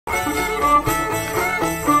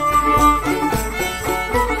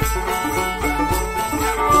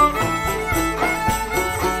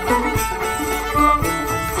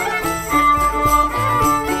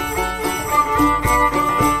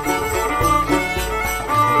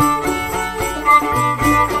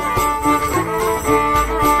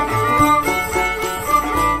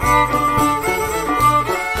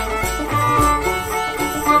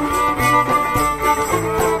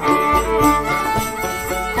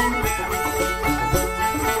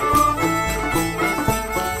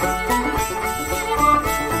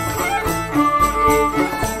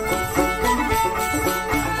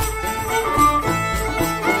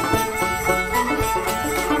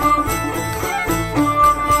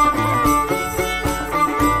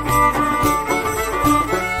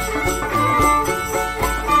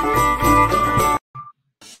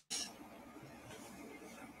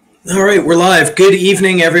All right, we're live. Good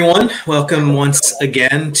evening, everyone. Welcome once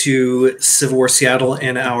again to Civil War Seattle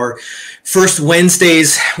and our first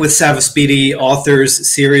Wednesdays with Savas Beatie authors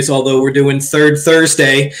series, although we're doing third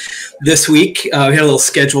Thursday this week. We had a little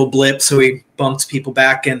schedule blip, so we bumped people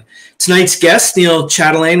back. And tonight's guest, Neil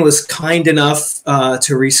Chatelain, was kind enough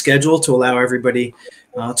to reschedule to allow everybody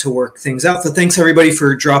to work things out. So thanks, everybody,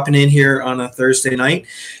 for dropping in here on a Thursday night.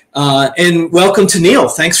 And welcome to Neil.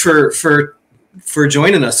 Thanks for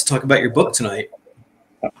joining us to talk about your book tonight.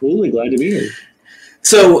 Absolutely, glad to be here.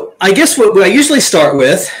 So I guess what I usually start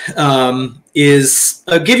with is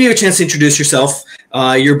give you a chance to introduce yourself,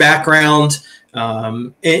 your background,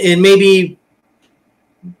 and maybe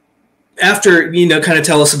after, kind of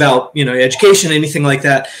tell us about, education, anything like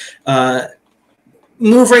that.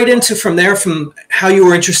 Move right into from how you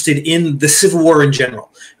were interested in the Civil War in general.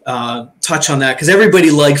 Touch on that, because everybody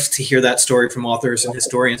likes to hear that story from authors and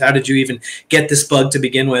historians. How did you even get this bug to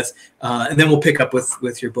begin with? And then we'll pick up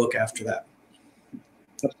with your book after that.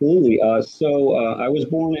 Absolutely. So I was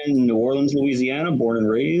born in New Orleans, Louisiana, born and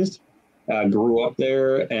raised. Grew up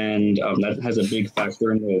there, and that has a big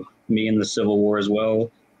factor into me in the Civil War as well.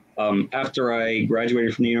 After I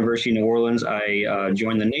graduated from the University of New Orleans, I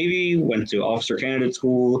joined the Navy, went to officer candidate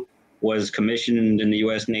school, was commissioned in the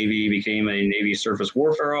U.S. Navy, became a Navy surface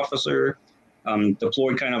warfare officer,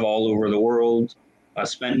 deployed kind of all over the world,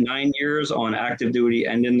 spent 9 years on active duty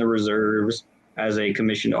and in the reserves as a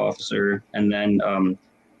commissioned officer, and then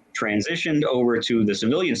transitioned over to the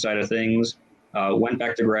civilian side of things, went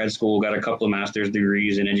back to grad school, got a couple of master's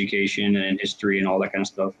degrees in education and in history and all that kind of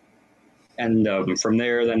stuff. And from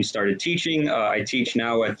there, then started teaching. I teach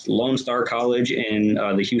now at Lone Star College in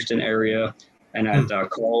the Houston area, and at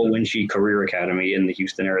Carl Wunsche Career Academy in the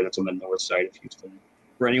Houston area. That's on the north side of Houston,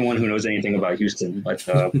 for anyone who knows anything about Houston. But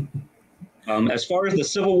as far as the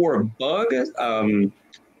Civil War bug,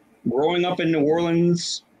 growing up in New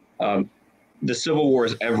Orleans, the Civil War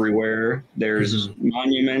is everywhere. There's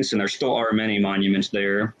monuments, and there still are many monuments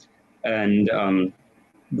there. And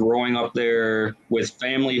growing up there with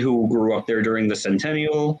family who grew up there during the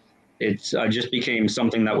centennial, it just became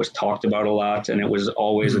something that was talked about a lot, and it was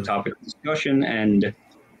always a topic of discussion. And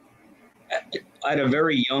at a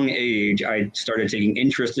very young age, I started taking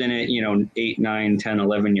interest in it, 8, 9, 10,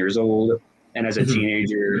 11 years old. And as a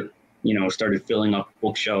teenager, started filling up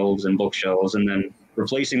bookshelves, and then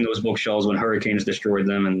replacing those bookshelves when hurricanes destroyed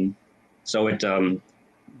them. And so it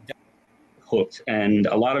hooked. And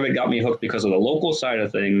a lot of it got me hooked because of the local side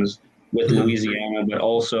of things with Louisiana, but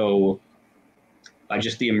also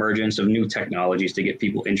just the emergence of new technologies to get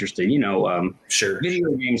people interested. Sure. Video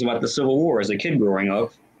games about the Civil War as a kid growing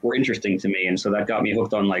up were interesting to me. And so that got me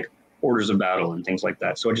hooked on like Orders of Battle and things like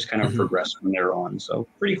that. So it just kind of progressed from there on. So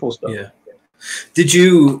pretty cool stuff. Yeah. Did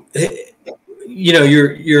you,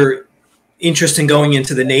 your interest in going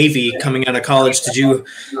into the Navy coming out of college, did you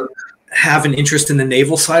have an interest in the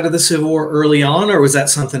naval side of the Civil War early on, or was that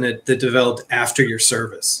something that developed after your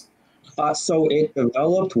service? So it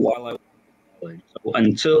developed while I was in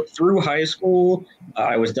college. Through high school,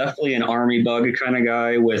 I was definitely an Army bug kind of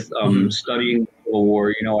guy with studying the Civil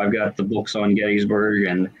War. I've got the books on Gettysburg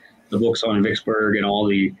and the books on Vicksburg and all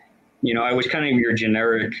the, I was kind of your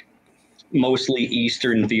generic, mostly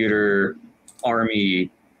Eastern Theater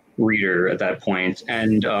Army reader at that point.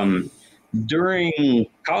 And during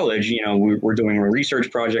college, we were doing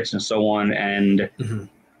research projects and so on. And,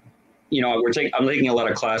 I'm taking a lot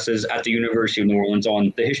of classes at the University of New Orleans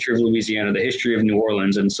on the history of Louisiana, the history of New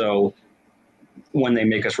Orleans. And so when they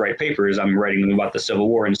make us write papers, I'm writing them about the Civil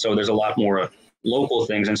War. And so there's a lot more local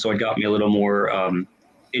things. And so it got me a little more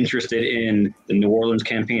interested in the New Orleans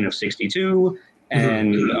campaign of '62.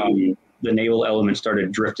 And the naval element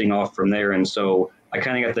started drifting off from there. And so I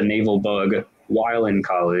kind of got the naval bug while in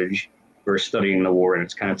college for studying the war, and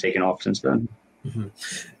it's kind of taken off since then.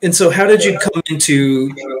 And so how did you come into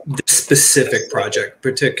this specific project,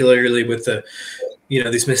 particularly with the,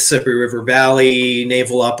 these Mississippi River Valley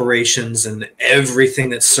naval operations and everything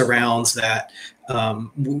that surrounds that?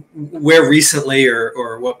 Where recently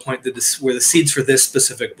or what point were the seeds for this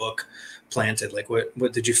specific book planted? Like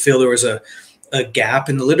what did you feel there was a gap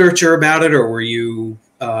in the literature about it, or were you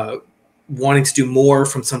wanting to do more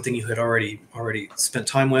from something you had already spent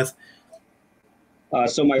time with?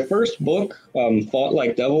 So my first book, Fought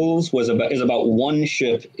Like Devils, is about one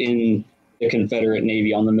ship in the Confederate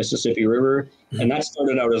Navy on the Mississippi River. And that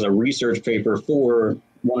started out as a research paper for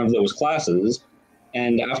one of those classes.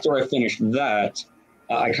 And after I finished that,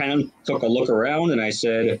 I kind of took a look around and I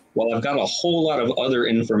said, well, I've got a whole lot of other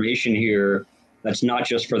information here that's not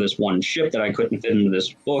just for this one ship that I couldn't fit into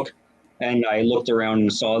this book. And I looked around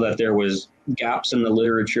and saw that there was gaps in the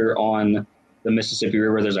literature on the Mississippi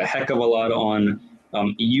River. There's a heck of a lot on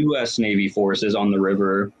U.S. Navy forces on the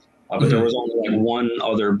river, but there was only like one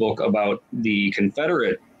other book about the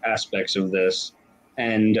Confederate aspects of this,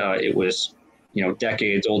 and it was,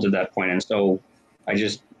 decades old at that point. And so I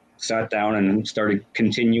just sat down and started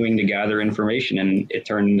continuing to gather information, and it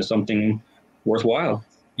turned into something worthwhile.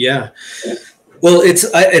 Yeah. Well,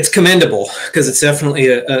 it's commendable, because it's definitely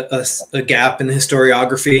a gap in the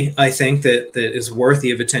historiography, I think, that is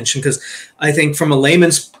worthy of attention. Because I think from a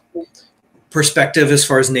layman's perspective, as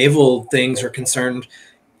far as naval things are concerned,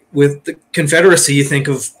 with the Confederacy, you think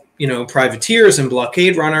of, privateers and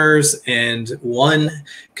blockade runners and one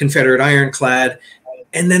Confederate ironclad,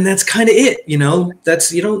 and then that's kind of it.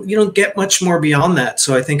 That's you don't get much more beyond that.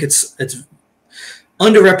 So I think it's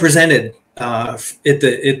underrepresented,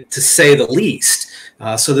 to say the least.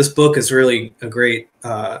 So this book is really a great,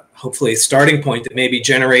 hopefully, starting point that maybe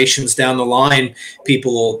generations down the line,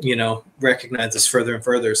 people will, recognize this further and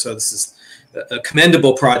further. So this is a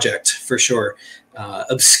commendable project for sure.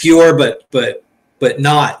 Obscure, but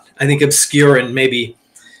not, I think, obscure in maybe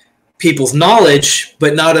people's knowledge,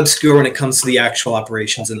 but not obscure when it comes to the actual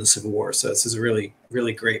operations in the Civil War. So this is a really,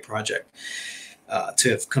 really great project to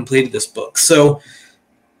have completed this book. So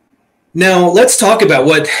now let's talk about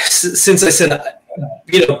what, since I said,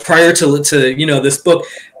 prior to this book,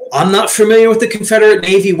 I'm not familiar with the Confederate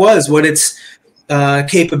Navy what its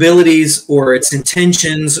capabilities or its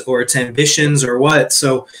intentions or its ambitions or what.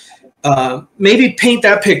 So maybe paint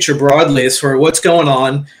that picture broadly as for what's going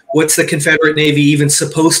on. What's the Confederate Navy even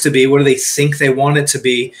supposed to be? What do they think they want it to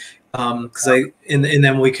be? And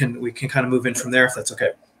then we can kind of move in from there, if that's okay.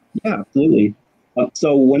 Yeah, absolutely.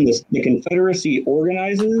 So when the Confederacy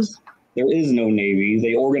organizes, there is no Navy.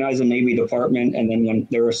 They organize a Navy department, and then when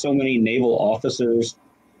there are so many naval officers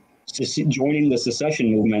joining the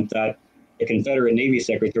secession movement that the Confederate Navy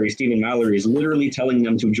Secretary, Stephen Mallory, is literally telling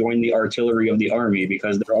them to join the artillery of the Army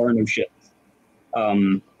because there are no ships.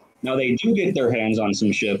 Now, they do get their hands on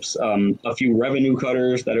some ships, a few revenue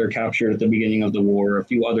cutters that are captured at the beginning of the war, a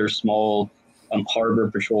few other small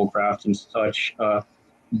harbor patrol craft and such.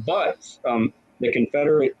 But the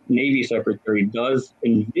Confederate Navy Secretary does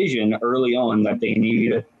envision early on that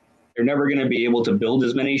they're never going to be able to build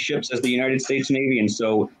as many ships as the United States Navy. And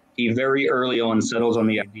so he very early on settles on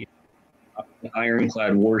the idea of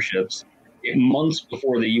ironclad warships. Months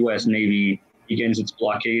before the U.S. Navy begins its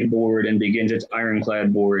blockade board and begins its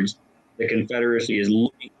ironclad boards, the Confederacy is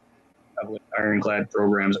looking at ironclad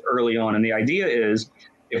programs early on. And the idea is,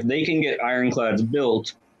 if they can get ironclads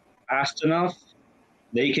built fast enough,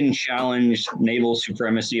 they can challenge naval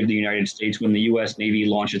supremacy of the United States when the U.S. Navy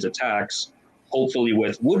launches attacks, hopefully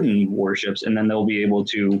with wooden warships, and then they'll be able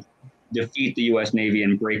to defeat the U.S. Navy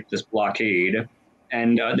and break this blockade.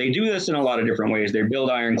 And they do this in a lot of different ways. They build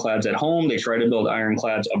ironclads at home. They try to build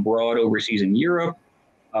ironclads abroad, overseas in Europe.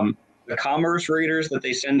 The commerce raiders that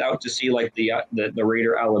they send out to sea, like the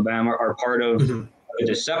raider Alabama, are part of the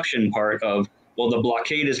deception part of, well, the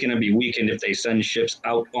blockade is going to be weakened if they send ships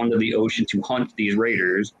out onto the ocean to hunt these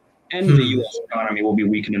raiders, and the U.S. economy will be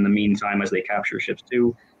weakened in the meantime as they capture ships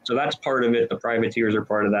too. So that's part of it. The privateers are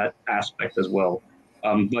part of that aspect as well.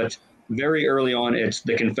 But very early on, it's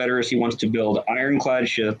the Confederacy wants to build ironclad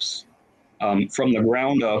ships from the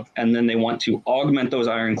ground up, and then they want to augment those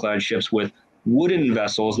ironclad ships with wooden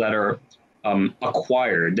vessels that are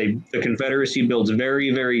acquired. The Confederacy builds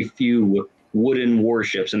very, very few wooden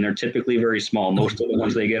warships, and they're typically very small. Most of the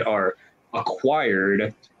ones they get are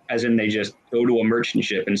acquired, as in they just go to a merchant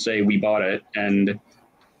ship and say, we bought it, and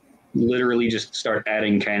literally just start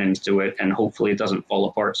adding cannons to it, and hopefully it doesn't fall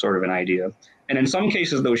apart, sort of an idea. And in some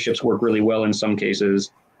cases, those ships work really well. In some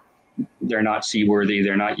cases, they're not seaworthy,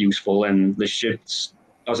 they're not useful, and the ships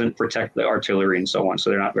doesn't protect the artillery and so on, so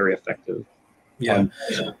they're not very effective. Yeah.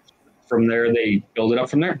 From there, they build it up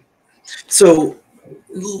from there. So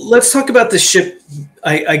let's talk about the ship,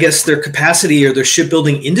 I guess their capacity or their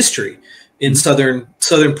shipbuilding industry in southern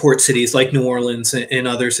port cities like New Orleans and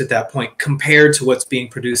others at that point, compared to what's being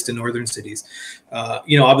produced in northern cities.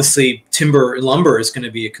 Obviously, timber and lumber is going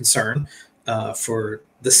to be a concern for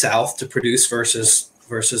the South to produce versus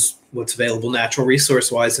what's available natural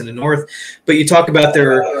resource wise in the North. But you talk about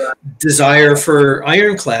their desire for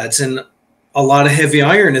ironclads, and a lot of heavy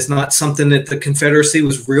iron is not something that the Confederacy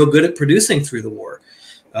was real good at producing through the war.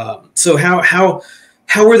 So how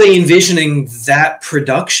were they envisioning that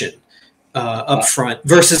production up front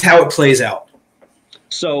versus how it plays out?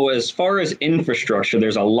 So as far as infrastructure,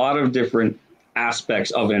 there's a lot of different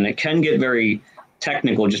aspects of it, and it can get very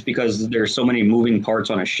technical just because there's so many moving parts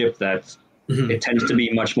on a ship that it tends to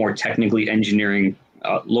be much more technically engineering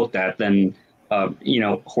looked at than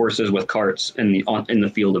horses with carts in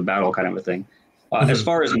the field of battle kind of a thing. As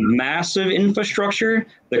far as massive infrastructure,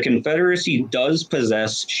 the Confederacy does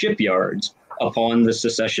possess shipyards upon the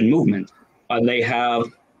secession movement. They have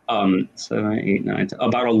 7, 8, 9, 10,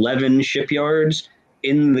 about 11 shipyards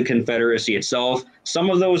in the Confederacy itself. Some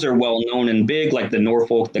of those are well known and big, like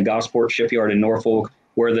the Gosport shipyard in Norfolk,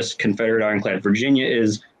 where this Confederate ironclad Virginia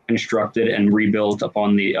is constructed and rebuilt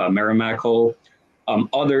upon the Merrimack hull.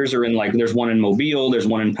 Others are there's one in Mobile, there's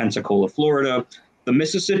one in Pensacola, Florida. The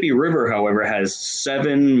Mississippi River, however, has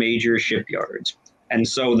 7 major shipyards. And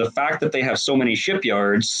so the fact that they have so many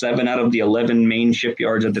shipyards, 7 out of the 11 main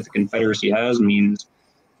shipyards that the Confederacy has, means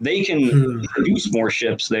they can produce more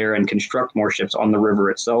ships there and construct more ships on the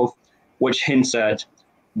river itself, which hints at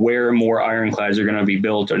where more ironclads are going to be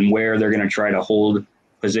built and where they're going to try to hold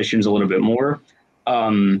positions a little bit more.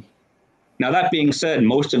 Now, that being said,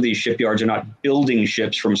 most of these shipyards are not building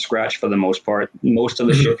ships from scratch for the most part. Most of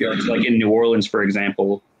the shipyards, like in New Orleans, for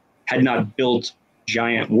example, had not built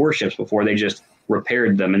giant warships before. They just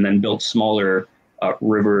repaired them and then built smaller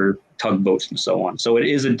river tugboats and so on. So it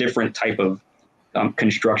is a different type of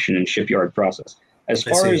construction and shipyard process. As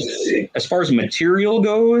far as material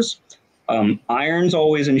goes, iron's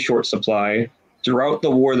always in short supply. Throughout the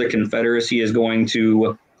war, the Confederacy is going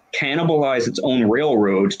to cannibalize its own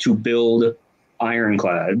railroads to build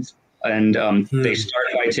ironclads. And they start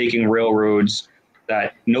by taking railroads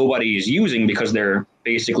that nobody is using because they're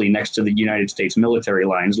basically next to the United States military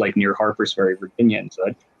lines, like near Harper's Ferry, Virginia and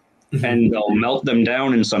such. And they'll melt them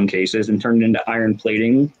down in some cases and turn it into iron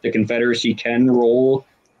plating. The Confederacy can roll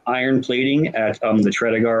iron plating at the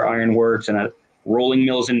Tredegar Iron Works and at rolling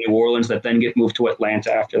mills in New Orleans that then get moved to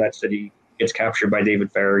Atlanta after that city gets captured by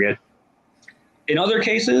David Farragut. In other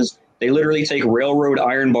cases, they literally take railroad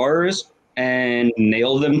iron bars and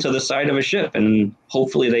nail them to the side of a ship, and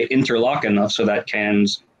hopefully they interlock enough so that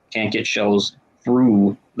cannons can't get shells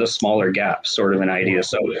through the smaller gaps, sort of an idea.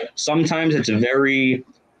 So sometimes it's very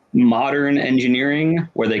modern engineering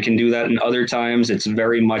where they can do that, and other times it's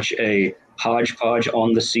very much a hodgepodge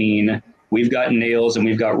on the scene. We've got nails and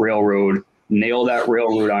we've got railroad. Nail that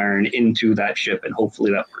railroad iron into that ship, and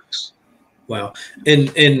hopefully that works. Wow.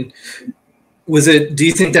 And do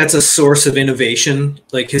you think that's a source of innovation,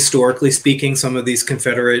 like historically speaking, some of these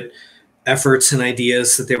Confederate efforts and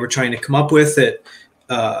ideas that they were trying to come up with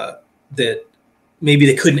that maybe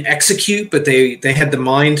they couldn't execute, but they had the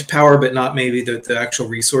mind power, but not maybe the actual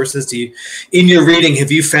resources? In your reading,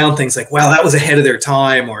 have you found things like, wow, that was ahead of their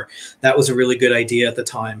time, or that was a really good idea at the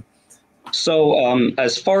time? So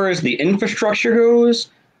as far as the infrastructure goes,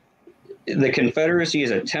 the Confederacy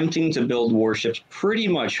is attempting to build warships pretty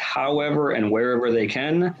much however and wherever they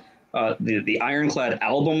can. The ironclad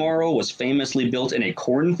Albemarle was famously built in a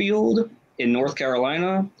cornfield in North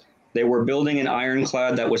Carolina. They were building an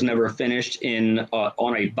ironclad that was never finished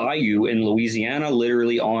on a bayou in Louisiana,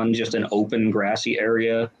 literally on just an open grassy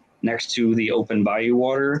area next to the open bayou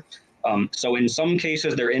water. So in some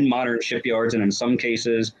cases, they're in modern shipyards, and in some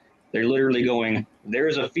cases, they're literally going,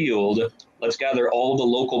 there's a field, let's gather all the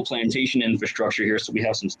local plantation infrastructure here so we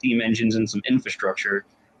have some steam engines and some infrastructure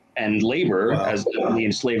and labor, as the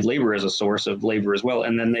enslaved labor as a source of labor as well.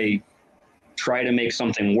 And then they try to make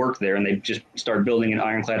something work there, and they just start building an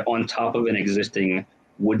ironclad on top of an existing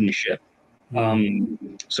wooden ship.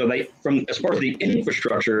 So as far as the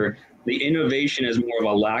infrastructure, the innovation is more of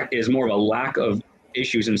a lack of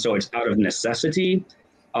issues, and so it's out of necessity.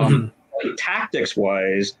 Tactics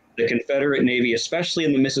wise, the Confederate Navy, especially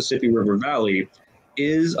in the Mississippi River Valley,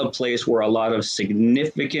 is a place where a lot of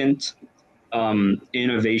significant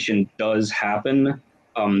innovation does happen.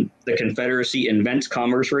 The Confederacy invents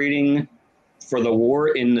commerce rating for the war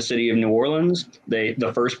in the city of New Orleans.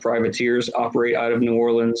 The first privateers operate out of New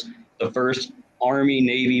Orleans. The first Army,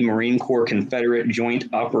 Navy, Marine Corps Confederate joint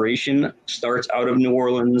operation starts out of New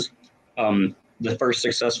Orleans. The first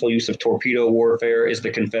successful use of torpedo warfare is the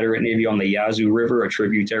Confederate Navy on the Yazoo River, a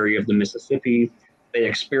tributary of the Mississippi. They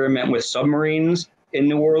experiment with submarines in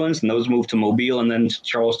New Orleans, and those move to Mobile and then to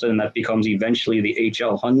Charleston, and that becomes eventually the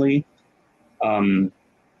H.L. Hunley.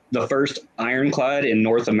 The first ironclad in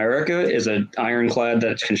North America is an ironclad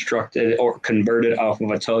that's constructed or converted off of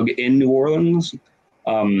a tug in New Orleans.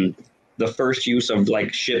 The first use of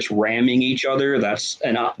ships ramming each other, that's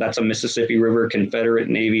a Mississippi River Confederate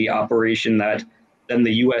Navy operation that then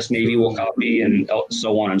the U.S. Navy will copy, and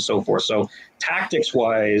so on and so forth. So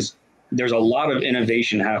tactics-wise, there's a lot of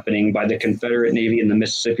innovation happening by the Confederate Navy in the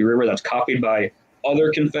Mississippi River that's copied by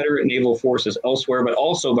other Confederate naval forces elsewhere, but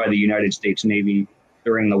also by the United States Navy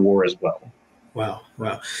during the war as well. Wow.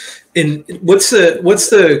 And what's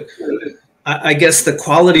the I guess the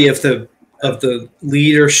quality of the the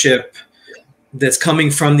leadership that's coming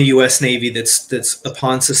from the U.S. Navy that's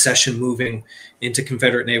upon secession moving into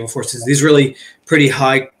Confederate naval forces. These really pretty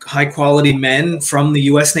high quality men from the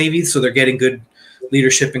U.S. Navy, so they're getting good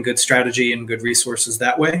leadership and good strategy and good resources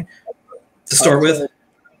that way to start with.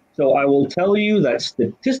 So I will tell you that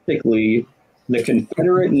statistically, the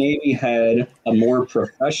Confederate Navy had a more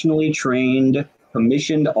professionally trained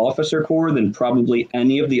commissioned officer corps than probably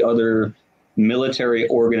any of the other military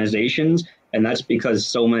organizations. And that's because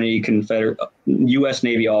so many U.S.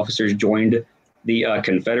 Navy officers joined the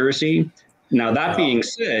Confederacy. Now, that being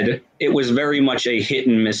said, it was very much a hit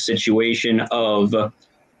and miss situation of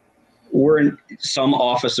some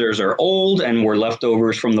officers are old and were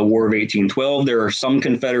leftovers from the War of 1812. There are some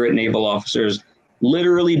Confederate naval officers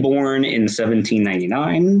literally born in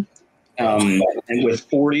 1799 and with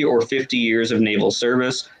 40 or 50 years of naval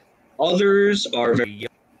service. Others are very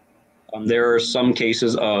young. There are some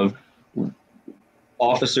cases of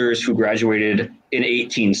officers who graduated in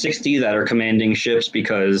 1860 that are commanding ships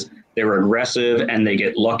because they were aggressive and they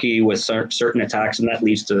get lucky with certain attacks, and that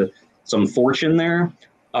leads to some fortune there.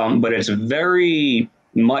 But it's very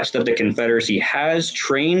much that the Confederacy has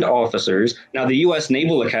trained officers. Now, the U.S.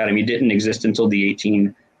 Naval Academy didn't exist until the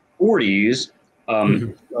 1840s.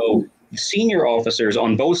 So senior officers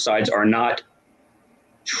on both sides are not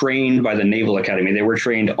trained by the Naval Academy. They were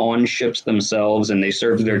trained on ships themselves, and they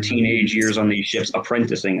served their teenage years on these ships,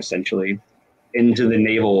 apprenticing essentially into the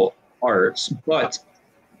naval arts. But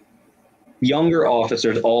younger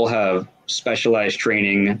officers all have specialized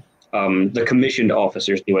training. The commissioned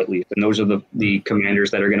officers do, at least, and those are the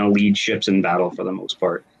commanders that are going to lead ships in battle for the most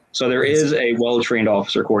part. So there is a well-trained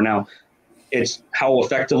officer corps. Now, it's how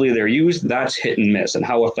effectively they're used, that's hit and miss, and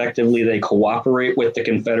how effectively they cooperate with the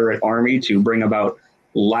Confederate Army to bring about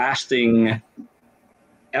lasting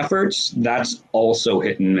efforts, that's also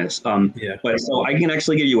hit and miss. But so I can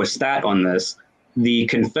actually give you a stat on this. The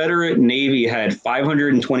Confederate Navy had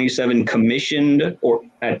 527 commissioned, or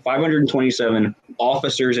had 527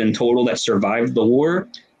 officers in total that survived the war,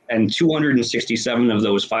 and 267 of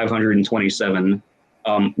those 527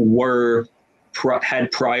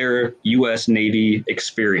 had prior U.S. Navy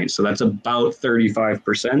experience. So that's about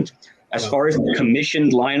 35%. As far as the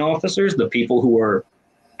commissioned line officers, the people who are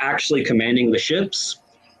actually commanding the ships,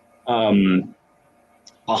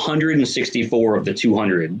 164 of the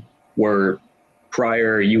 200 were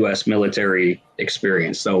prior U.S. military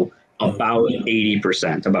experience. So about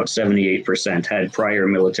 80%, about 78% had prior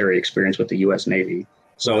military experience with the U.S. Navy.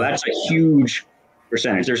 So that's a huge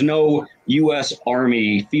percentage. There's no U.S.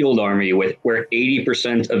 Army, field army, where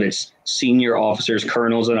 80% of its senior officers,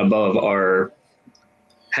 colonels and above,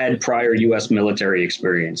 had prior U.S. military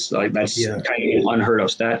experience. Like that's kind of an unheard of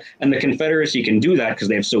stat. And the Confederacy can do that because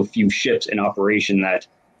they have so few ships in operation that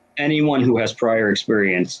anyone who has prior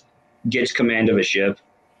experience gets command of a ship,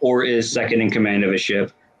 or is second in command of a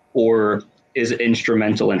ship, or is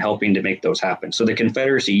instrumental in helping to make those happen. So the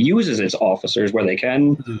Confederacy uses its officers where they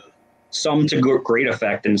can, some to great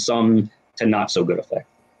effect and some to not so good effect.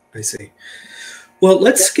 I see. Well,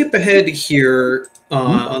 let's skip ahead here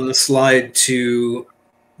on the slide to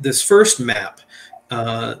this first map.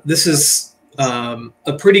 This is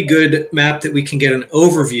a pretty good map that we can get an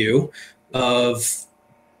overview of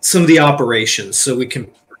some of the operations, so we can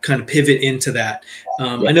kind of pivot into that.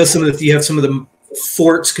 I know you have some of the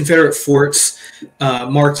forts, Confederate forts,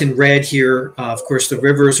 marked in red here. Of course, the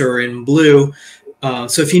rivers are in blue.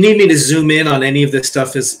 So if you need me to zoom in on any of this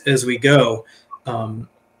stuff as we go,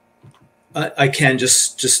 I can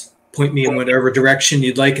just point me in whatever direction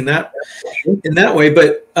you'd like in that way.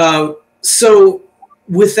 But so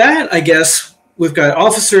with that, I guess we've got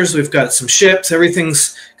officers, we've got some ships,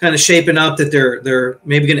 everything's kind of shaping up that they're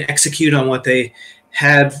maybe going to execute on what they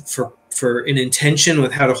had for an intention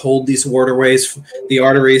with how to hold these waterways, the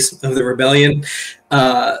arteries of the rebellion.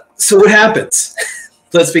 So what happens?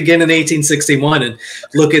 Let's begin in 1861 and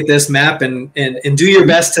look at this map and do your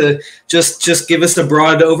best to just give us a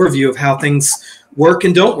broad overview of how things work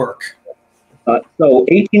and don't work. So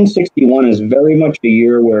 1861 is very much a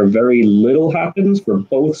year where very little happens for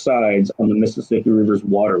both sides on the Mississippi River's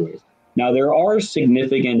waterways. Now, there are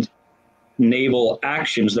significant naval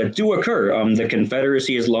actions that do occur. The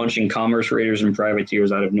Confederacy is launching commerce raiders and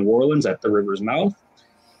privateers out of New Orleans at the river's mouth.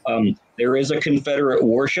 There is a Confederate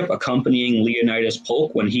warship accompanying Leonidas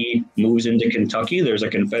Polk when he moves into Kentucky. There's a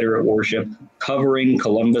Confederate warship covering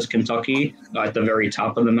Columbus, Kentucky, at the very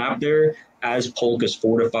top of the map there, as Polk is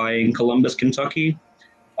fortifying Columbus, Kentucky.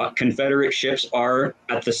 Confederate ships are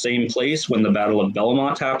at the same place when the Battle of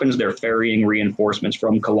Belmont happens. They're ferrying reinforcements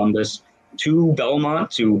from Columbus to Belmont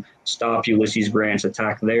to stop Ulysses Grant's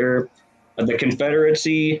attack there. The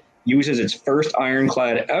Confederacy uses its first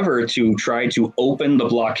ironclad ever to try to open the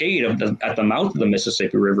blockade at the mouth of the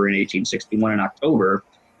Mississippi River in 1861 in October.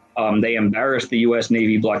 They embarrass the U.S.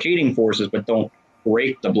 Navy blockading forces, but don't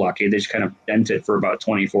break the blockade. They just kind of dent it for about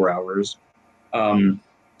 24 hours.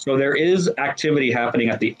 So there is activity happening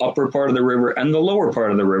at the upper part of the river and the lower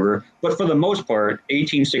part of the river. But for the most part,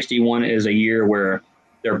 1861 is a year where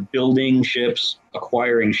they're building ships,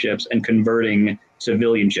 acquiring ships, and converting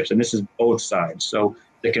civilian ships. And this is both sides. So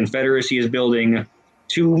the Confederacy is building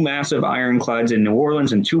 2 massive ironclads in New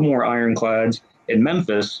Orleans and 2 more ironclads in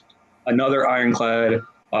Memphis, another ironclad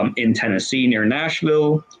in Tennessee near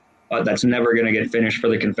Nashville. That's never going to get finished for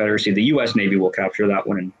the Confederacy. The U.S. Navy will capture that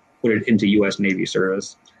one and put it into U.S. Navy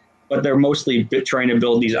service. But they're mostly trying to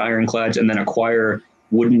build these ironclads and then acquire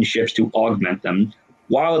wooden ships to augment them,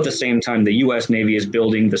 while at the same time the U.S. Navy is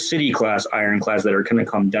building the City-class ironclads that are going to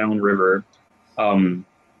come downriver and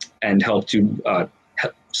help to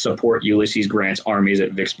support Ulysses Grant's armies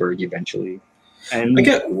at Vicksburg eventually. And I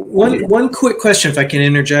got one quick question, if I can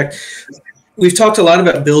interject. We've talked a lot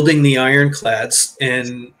about building the ironclads,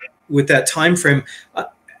 and with that time frame,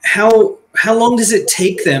 how long does it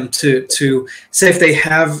take them to say, if they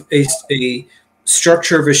have a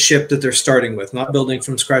structure of a ship that they're starting with, not building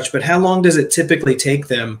from scratch, but how long does it typically take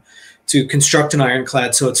them to construct an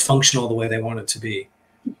ironclad so it's functional the way they want it to be?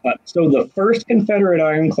 So the first Confederate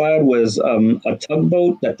ironclad was a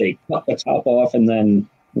tugboat that they cut the top off and then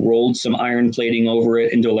rolled some iron plating over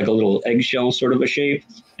it into like a little eggshell sort of a shape.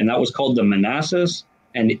 And that was called the Manassas.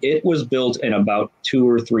 And it was built in about 2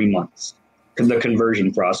 or 3 months. The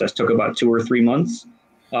conversion process took about 2 or 3 months.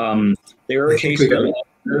 There are cases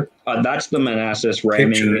that's the Manassas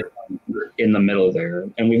ramming in the middle there.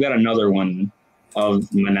 And we've got another one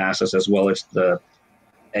of Manassas as well. It's the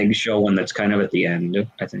eggshell one that's kind of at the end,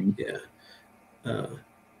 I think. Yeah.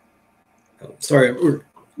 Sorry.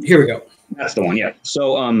 Here we go. That's the one, yeah.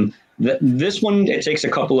 So this one, it takes a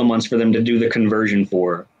couple of months for them to do the conversion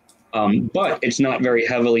for. But it's not very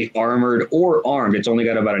heavily armored or armed. It's only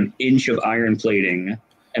got about 1 inch of iron plating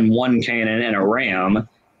and 1 cannon and a ram,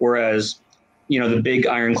 whereas, the big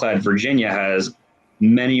ironclad Virginia has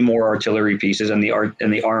many more artillery pieces, and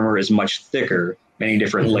the armor is much thicker, many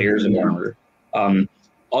different layers of armor.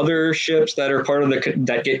 Other ships that are part of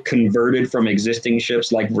that get converted from existing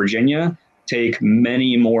ships like Virginia take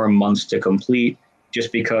many more months to complete,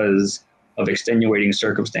 just because of extenuating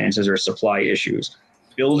circumstances or supply issues.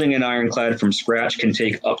 Building an ironclad from scratch can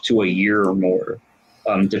take up to a year or more,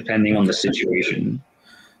 depending on the situation.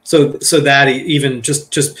 So that even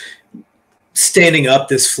just standing up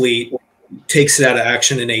this fleet takes it out of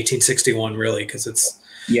action in 1861, really, because it's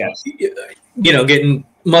getting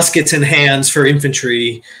muskets in hands for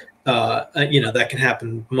infantry. That can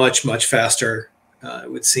happen much faster,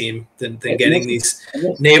 it would seem, than getting these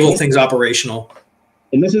naval things operational.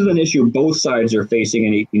 And this is an issue both sides are facing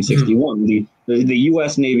in 1861. Mm-hmm. The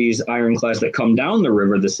U.S. Navy's ironclads that come down the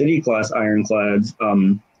river, the City-class ironclads,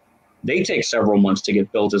 they take several months to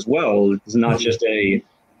get built as well. It's not just the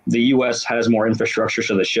U.S. has more infrastructure,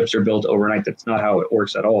 so the ships are built overnight. That's not how it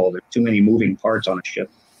works at all. There's too many moving parts on a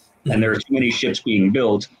ship. And there are too many ships being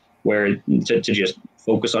built to just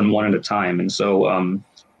focus on one at a time. And so,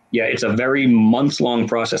 it's a very months-long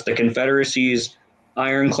process. The Confederacy's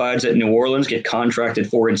ironclads at New Orleans get contracted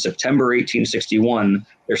for in September 1861.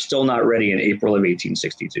 They're still not ready in April of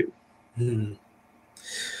 1862.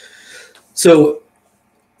 So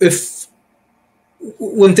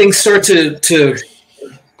when things start to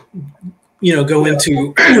go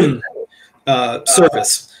into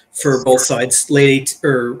service for both sides, late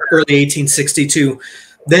or early 1862,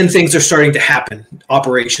 then things are starting to happen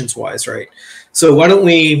operations-wise, right? So why don't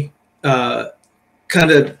we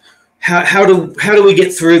how do we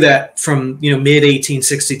get through that from mid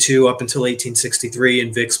 1862 up until 1863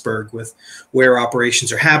 in Vicksburg, with where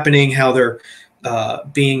operations are happening, how they're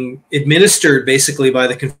being administered basically by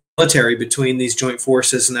the military between these joint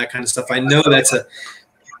forces and that kind of stuff. I know that's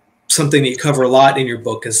something that you cover a lot in your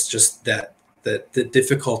book, is just that the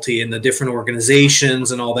difficulty in the different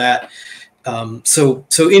organizations and all that. So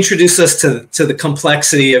introduce us to the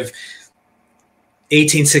complexity of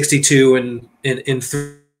 1862 and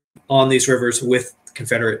on these rivers with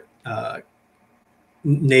Confederate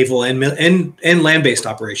naval and land-based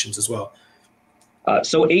operations as well.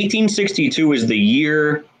 So 1862 is the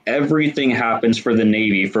year everything happens for the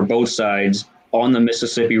Navy, for both sides, on the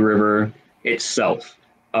Mississippi River itself.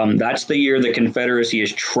 That's the year the Confederacy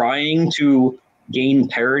is trying to gain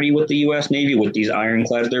parity with the U.S. Navy with these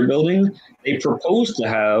ironclads they're building. They propose to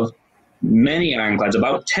have many ironclads,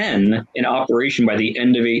 about 10, in operation by the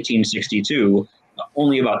end of 1862.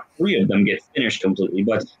 only about 3 of them get finished completely,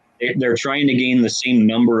 but they're trying to gain the same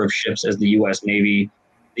number of ships as the U.S. Navy.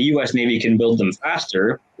 The U.S. Navy can build them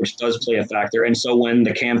faster, which does play a factor. And so when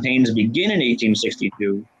the campaigns begin in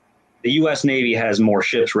 1862, the U.S. Navy has more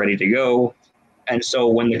ships ready to go. And so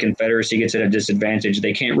when the Confederacy gets at a disadvantage,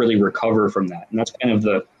 they can't really recover from that. And that's kind of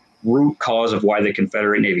the root cause of why the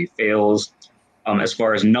Confederate Navy fails as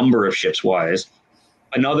far as number of ships wise.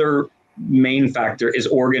 Another main factor is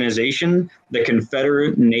organization. The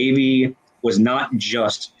Confederate Navy was not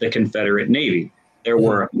just the Confederate Navy. There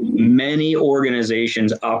were many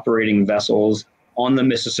organizations operating vessels on the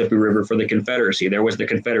Mississippi River for the Confederacy. There was the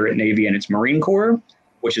Confederate Navy and its Marine Corps,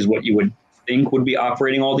 which is what you would think would be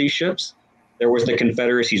operating all these ships. There was the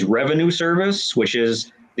Confederacy's Revenue Service, which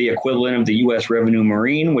is the equivalent of the U.S. Revenue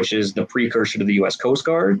Marine, which is the precursor to the U.S. Coast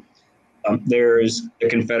Guard. There's the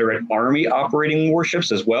Confederate Army operating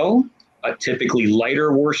warships as well, typically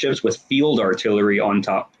lighter warships with field artillery on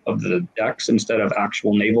top of the decks instead of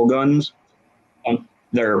actual naval guns.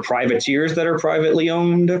 There are privateers that are privately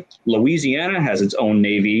owned. Louisiana has its own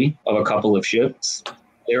navy of a couple of ships.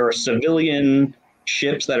 There are civilian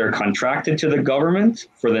ships that are contracted to the government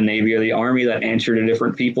for the Navy or the Army that answer to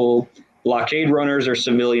different people. Blockade runners are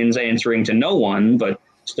civilians answering to no one, but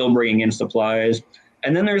still bringing in supplies.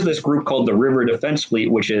 And then there's this group called the River Defense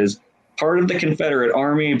Fleet, which is part of the Confederate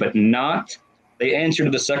Army, but not. They answer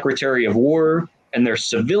to the Secretary of War, and they're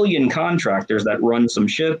civilian contractors that run some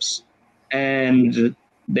ships, and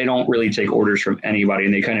they don't really take orders from anybody,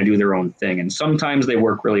 and they kind of do their own thing. And sometimes they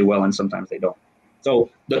work really well, and sometimes they don't. So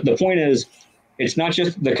the point is, it's not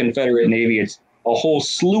just the Confederate Navy, it's a whole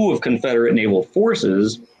slew of Confederate naval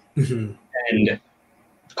forces, and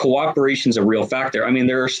cooperation is a real factor. I mean,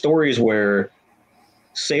 there are stories where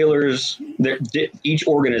sailors, each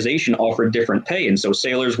organization offered different pay, and so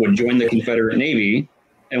sailors would join the Confederate Navy,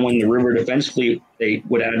 and when the River Defense Fleet, they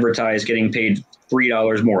would advertise getting paid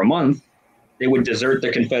 $3 more a month, they would desert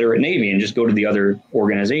the Confederate Navy and just go to the other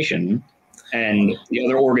organization, and the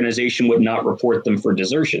other organization would not report them for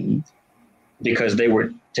desertion because they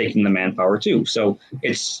were taking the manpower too. So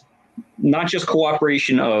it's not just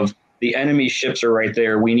cooperation of the enemy ships are right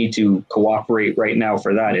there, we need to cooperate right now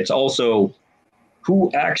for that. It's also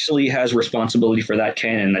who actually has responsibility for that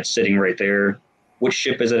cannon that's sitting right there? Which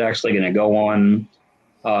ship is it actually going to go on?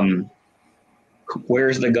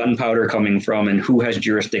 Where's the gunpowder coming from, and who has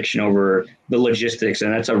jurisdiction over the logistics?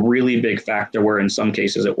 And that's a really big factor where in some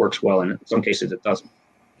cases it works well and in some cases it doesn't.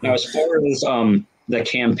 Now, as far as the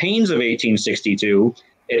campaigns of 1862,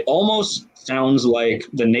 it almost sounds like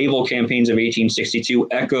the naval campaigns of 1862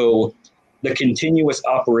 echo the continuous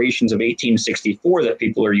operations of 1864 that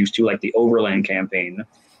people are used to, like the Overland Campaign,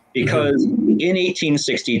 because in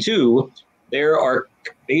 1862, there are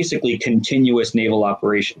basically continuous naval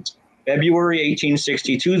operations. February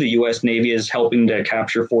 1862, the U.S. Navy is helping to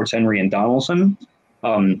capture Forts Henry and Donelson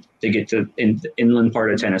to get to the inland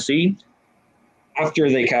part of Tennessee. After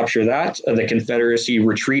they capture that, the Confederacy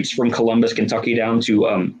retreats from Columbus, Kentucky down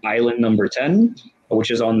to Island number 10, which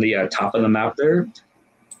is on the top of the map there.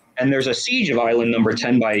 And there's a siege of Island number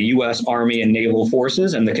 10 by U.S. Army and Naval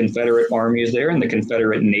Forces, and the Confederate Army is there, and the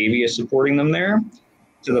Confederate Navy is supporting them there,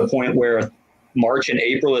 to the point where March and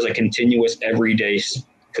April is a continuous everyday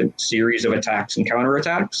series of attacks and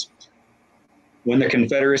counterattacks. When the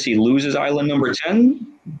Confederacy loses Island number 10,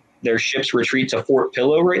 their ships retreat to Fort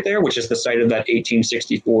Pillow right there, which is the site of that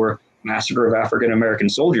 1864 massacre of African American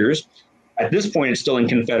soldiers. At this point, it's still in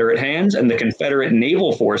Confederate hands, and the Confederate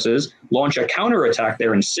naval forces launch a counterattack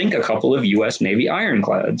there and sink a couple of U.S. Navy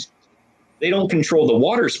ironclads. They don't control the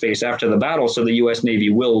water space after the battle, so the U.S. Navy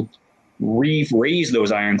will raise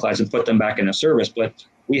those ironclads and put them back into service. But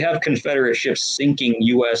we have Confederate ships sinking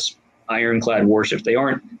U.S. ironclad warships. They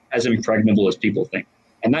aren't as impregnable as people think.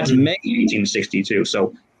 And that's May 1862.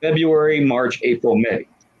 So February, March, April, May.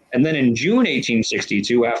 And then in June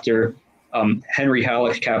 1862, after Henry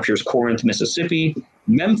Halleck captures Corinth, Mississippi,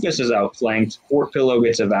 Memphis is outflanked, Fort Pillow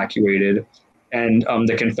gets evacuated, and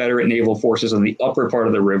the Confederate naval forces on the upper part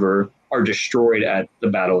of the river are destroyed at the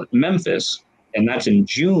Battle at Memphis. And that's in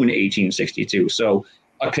June 1862. So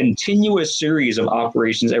a continuous series of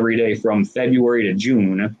operations every day from February to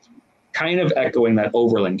June, kind of echoing that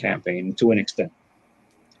Overland Campaign to an extent.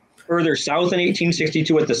 Further south in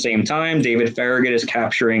 1862 at the same time, David Farragut is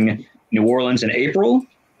capturing New Orleans in April,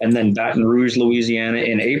 and then Baton Rouge, Louisiana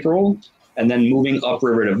in April, and then moving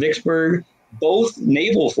upriver to Vicksburg. Both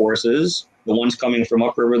naval forces, the ones coming from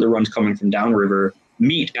upriver, the ones coming from downriver,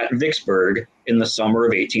 meet at Vicksburg in the summer of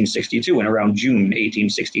 1862 and around June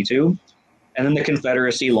 1862. And then the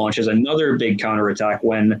Confederacy launches another big counterattack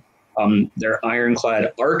when their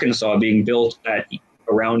ironclad Arkansas being built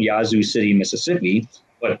around Yazoo City, Mississippi,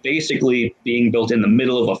 but basically being built in the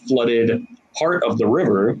middle of a flooded part of the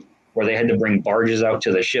river where they had to bring barges out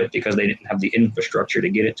to the ship because they didn't have the infrastructure to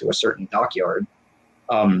get it to a certain dockyard.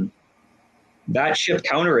 That ship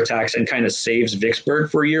counterattacks and kind of saves Vicksburg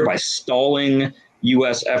for a year by stalling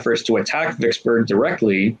U.S. efforts to attack Vicksburg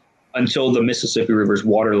directly until the Mississippi River's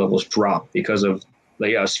water levels drop, because of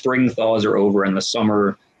the spring thaws are over and the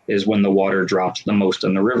summer is when the water drops the most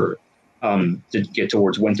in the river to get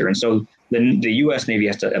towards winter. And so then the U.S. Navy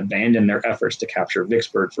has to abandon their efforts to capture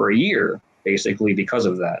Vicksburg for a year, basically because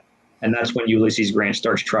of that. And that's when Ulysses Grant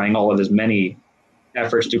starts trying all of his many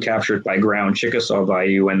efforts to capture it by ground, Chickasaw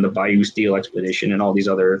Bayou and the Bayou Steel Expedition and all these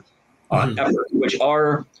other efforts, which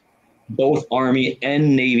are both Army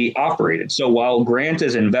and Navy operated. So while Grant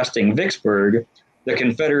is investing Vicksburg, the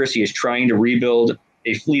Confederacy is trying to rebuild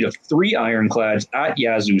a fleet of 3 ironclads at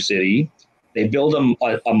Yazoo City. They build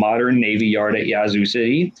a modern Navy yard at Yazoo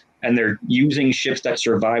City, and they're using ships that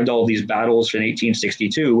survived all these battles in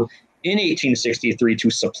 1862 in 1863 to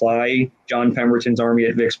supply John Pemberton's army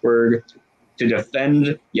at Vicksburg, to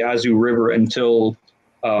defend Yazoo River until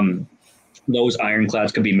those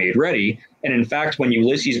ironclads could be made ready. And in fact, when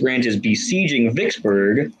Ulysses Grant is besieging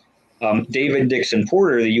Vicksburg, David Dixon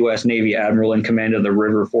Porter, the U.S. Navy admiral in command of the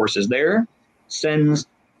river forces there, sends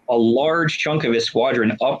a large chunk of his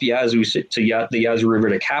squadron up Yazoo to the Yazoo River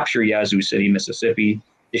to capture Yazoo City, Mississippi,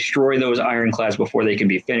 destroy those ironclads before they can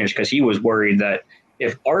be finished, because he was worried that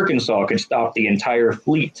if Arkansas could stop the entire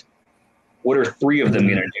fleet, what are 3 of them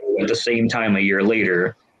going to do at the same time a year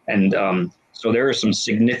later? And so there are some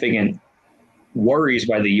significant worries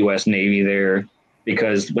by the U.S. Navy there,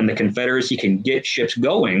 because when the Confederacy can get ships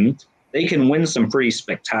going, they can win some pretty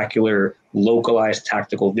spectacular localized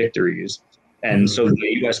tactical victories. And so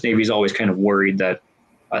the U.S. Navy is always kind of worried that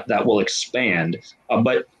that will expand.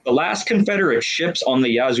 But the last Confederate ships on the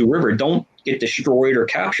Yazoo River don't get destroyed or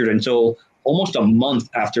captured until almost a month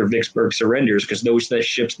after Vicksburg surrenders, because those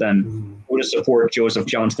ships then go to support Joseph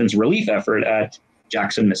Johnston's relief effort at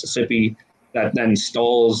Jackson, Mississippi, that then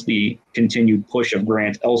stalls the continued push of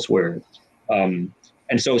Grant elsewhere. And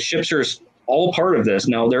so ships are all part of this.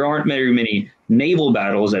 Now, there aren't very many naval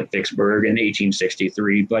battles at Vicksburg in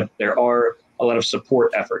 1863, but there are a lot of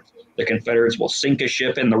support efforts. The Confederates will sink a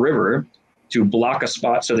ship in the river to block a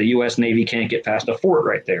spot so the U.S. Navy can't get past a fort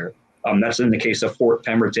right there. That's in the case of Fort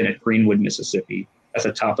Pemberton at Greenwood, Mississippi. That's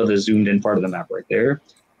the top of the zoomed in part of the map right there.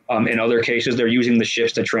 In other cases, they're using the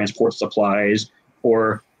ships to transport supplies,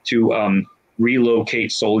 or to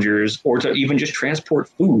relocate soldiers, or to even just transport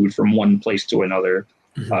food from one place to another.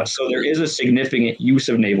 So there is a significant use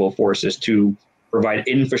of naval forces to provide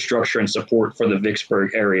infrastructure and support for the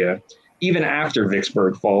Vicksburg area. Even after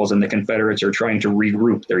Vicksburg falls and the Confederates are trying to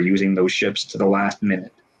regroup, they're using those ships to the last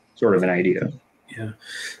minute, sort of an idea. Yeah.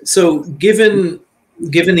 So given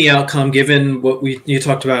the outcome, given what you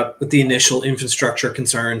talked about with the initial infrastructure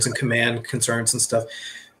concerns and command concerns and stuff,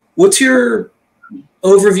 what's your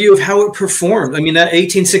overview of how it performed? I mean, that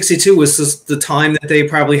 1862 was just the time that they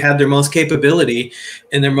probably had their most capability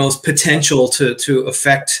and their most potential to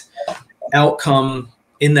affect outcome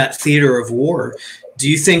in that theater of war. Do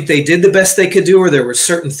you think they did the best they could do, or there were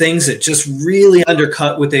certain things that just really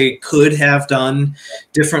undercut what they could have done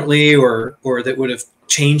differently, or that would have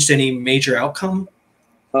changed any major outcome?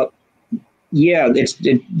 Yeah,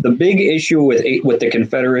 the big issue with the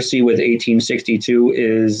Confederacy with 1862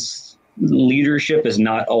 is leadership is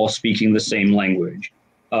not all speaking the same language.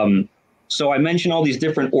 So I mentioned all these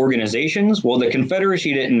different organizations. Well, the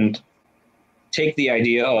Confederacy didn't take the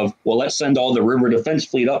idea of, well, let's send all the river defense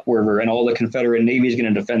fleet upriver and all the Confederate Navy is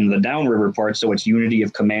going to defend the downriver part, so it's unity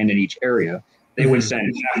of command in each area. They would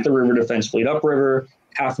send half the river defense fleet upriver,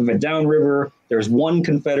 half of it downriver. There's one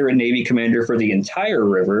Confederate Navy commander for the entire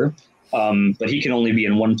river, but he can only be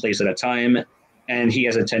in one place at a time, and he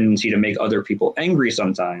has a tendency to make other people angry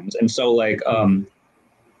sometimes. And so,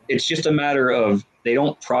 it's just a matter of they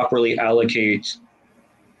don't properly allocate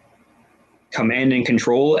command and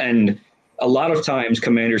control, and a lot of times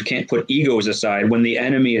commanders can't put egos aside when the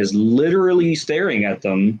enemy is literally staring at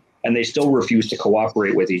them and they still refuse to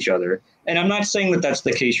cooperate with each other. And I'm not saying that that's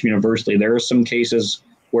the case universally. There are some cases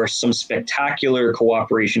where some spectacular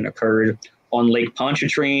cooperation occurred on Lake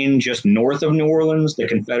Pontchartrain, just north of New Orleans. The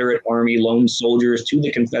Confederate Army loaned soldiers to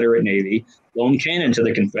the Confederate Navy, loaned cannon to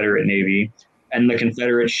the Confederate Navy, and the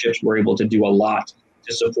Confederate ships were able to do a lot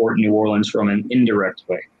to support New Orleans from an indirect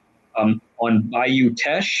way. On Bayou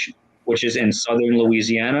Teche, which is in southern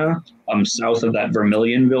Louisiana, south of that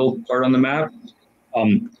Vermilionville part on the map,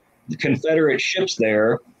 the Confederate ships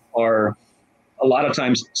there are a lot of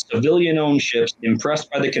times civilian-owned ships impressed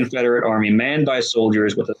by the Confederate Army, manned by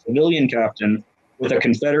soldiers with a civilian captain, with a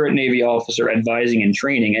Confederate Navy officer advising and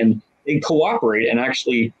training, and they cooperate and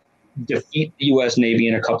actually defeat the U.S. Navy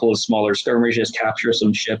in a couple of smaller skirmishes, capture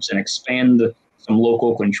some ships, and expand some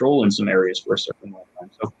local control in some areas for a certain amount of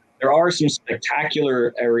time. So there are some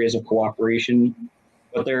spectacular areas of cooperation,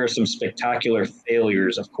 but there are some spectacular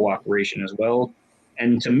failures of cooperation as well.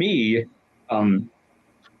 And to me,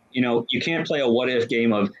 you can't play a what-if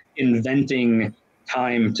game of inventing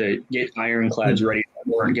time to get ironclads ready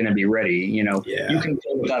that weren't going to be ready. You can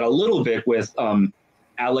play with that a little bit with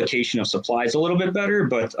allocation of supplies a little bit better,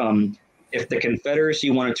 but if the Confederacy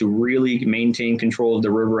wanted to really maintain control of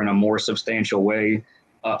the river in a more substantial way,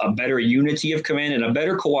 a better unity of command and a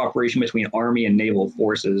better cooperation between Army and naval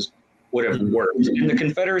forces would have worked. And the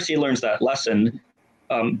Confederacy learns that lesson.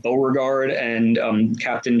 Beauregard and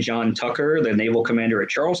Captain John Tucker, the naval commander at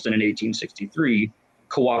Charleston in 1863,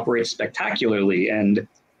 cooperate spectacularly, and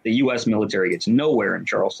the U.S. military gets nowhere in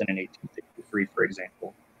Charleston in 1863, for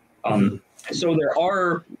example. So there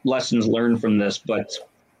are lessons learned from this, but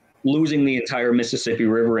losing the entire Mississippi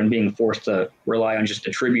River and being forced to rely on just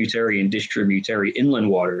the tributary and distributary inland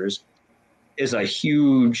waters is a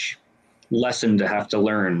huge lesson to have to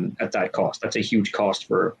learn at that cost. That's a huge cost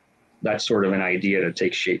for that sort of an idea to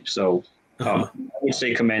take shape. So I would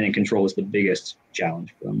say command and control is the biggest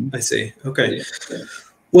challenge for them. I see. Okay.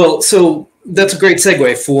 Well, so that's a great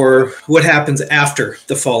segue for what happens after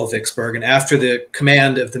the fall of Vicksburg and after the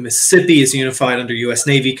command of the Mississippi is unified under U.S.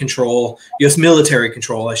 Navy control, U.S. military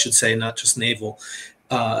control, I should say, not just naval.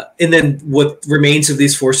 And then what remains of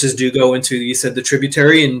these forces do go into, you said, the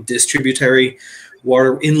tributary and distributary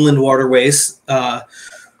inland waterways.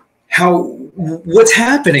 What's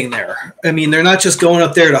happening there? I mean, they're not just going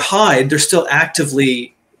up there to hide; they're still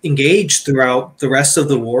actively engaged throughout the rest of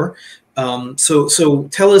the war. So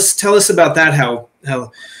tell us about that. How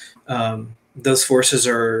those forces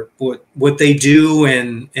are, what they do,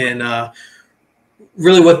 and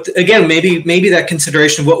really what, again, maybe that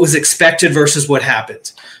consideration of what was expected versus what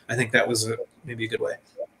happened. I think that was maybe a good way.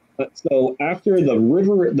 So after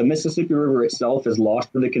the Mississippi River itself is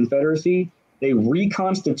lost to the Confederacy, they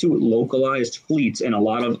reconstitute localized fleets in a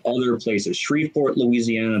lot of other places. Shreveport,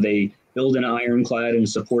 Louisiana, they build an ironclad and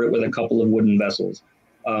support it with a couple of wooden vessels.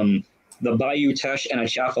 The Bayou Teche and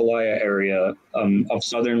Atchafalaya area of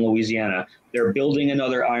southern Louisiana, they're building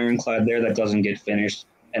another ironclad there that doesn't get finished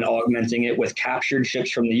and augmenting it with captured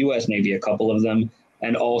ships from the U.S. Navy, a couple of them,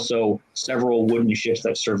 and also several wooden ships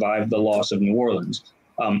that survived the loss of New Orleans.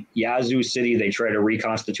 Yazoo City, they try to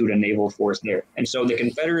reconstitute a naval force there. And so the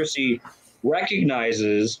Confederacy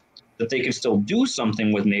recognizes that they can still do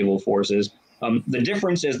something with naval forces. The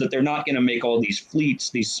difference is that they're not going to make all these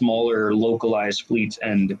fleets, these smaller localized fleets,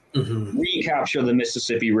 and recapture the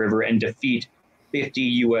Mississippi River and defeat 50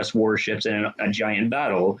 U.S. warships in a giant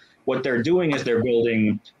battle. What they're doing is they're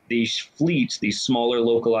building these fleets, these smaller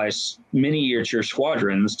localized miniature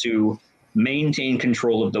squadrons to maintain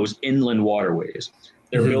control of those inland waterways.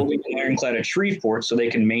 They're building an ironclad at Shreveport so they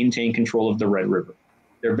can maintain control of the Red River.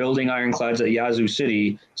 They're building ironclads at Yazoo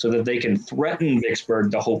City so that they can threaten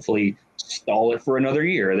Vicksburg to hopefully stall it for another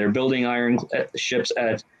year. They're building ships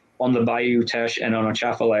on the Bayou Teche and on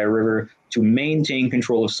Atchafalaya River to maintain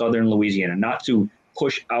control of southern Louisiana, not to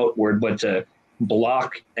push outward, but to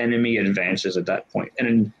block enemy advances at that point.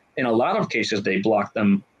 And in a lot of cases, they block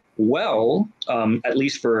them well, at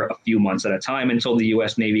least for a few months at a time, until the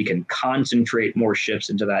U.S. Navy can concentrate more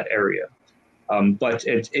ships into that area. But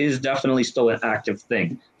it is definitely still an active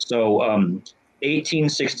thing. So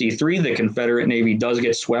 1863, the Confederate Navy does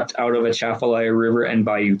get swept out of Atchafalaya River and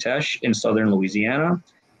Bayou Teche in southern Louisiana.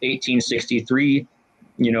 1863,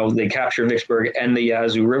 they capture Vicksburg and the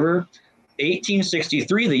Yazoo River.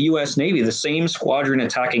 1863, the U.S. Navy, the same squadron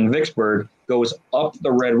attacking Vicksburg, goes up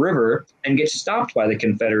the Red River and gets stopped by the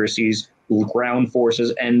Confederacy's ground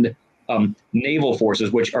forces and naval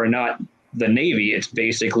forces, which are not the Navy. It's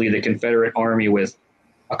basically the Confederate Army with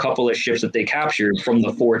a couple of ships that they captured from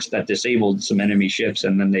the forts that disabled some enemy ships,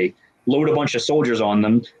 and then they load a bunch of soldiers on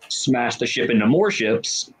them, smash the ship into more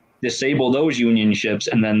ships, disable those Union ships,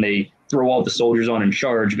 and then they throw all the soldiers on and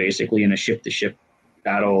charge, basically in a ship-to-ship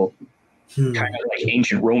battle, kind of like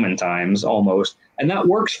ancient Roman times almost. And that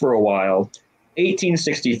works for a while.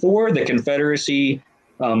 1864, the Confederacy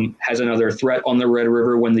has another threat on the Red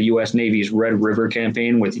River when the U.S. Navy's Red River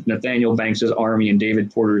campaign with Nathaniel Banks's army and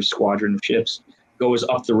David Porter's squadron of ships goes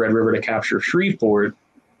up the Red River to capture Shreveport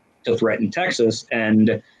to threaten Texas.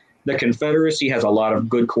 And the Confederacy has a lot of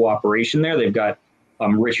good cooperation there. They've got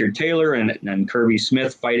Richard Taylor and Kirby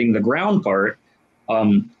Smith fighting the ground part.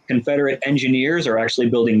 Confederate engineers are actually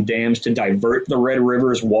building dams to divert the Red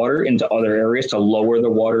River's water into other areas to lower the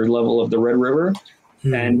water level of the Red River.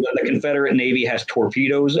 And the Confederate Navy has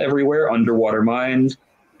torpedoes everywhere, underwater mines,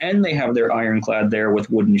 and they have their ironclad there with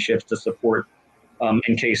wooden ships to support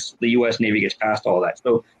in case the U.S. Navy gets past all that.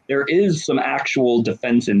 So there is some actual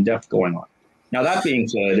defense in depth going on. Now, that being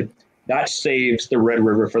said, that saves the Red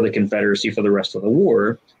River for the Confederacy for the rest of the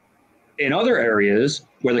war. In other areas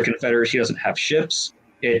where the Confederacy doesn't have ships,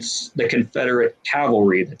 it's the Confederate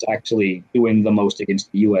cavalry that's actually doing the most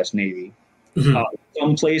against the U.S. Navy.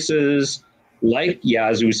 Some places like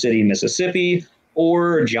Yazoo City, Mississippi,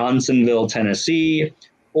 or Johnsonville, Tennessee,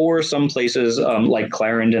 or some places like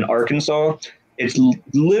Clarendon, Arkansas, it's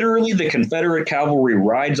literally the Confederate cavalry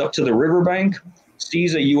rides up to the riverbank,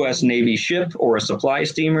 sees a U.S. Navy ship or a supply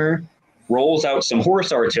steamer, rolls out some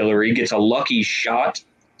horse artillery, gets a lucky shot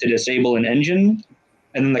to disable an engine,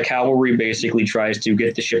 and then the cavalry basically tries to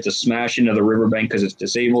get the ship to smash into the riverbank because it's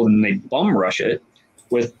disabled, and they bum rush it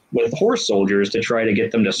with horse soldiers to try to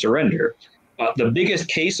get them to surrender. The biggest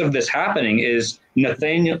case of this happening is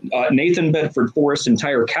Nathan Bedford Forrest's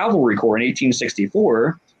entire cavalry corps in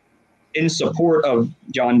 1864, in support of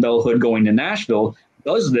John Bell Hood going to Nashville,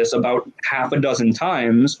 does this about half a dozen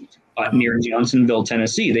times near Johnsonville,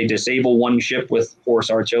 Tennessee. They disable one ship with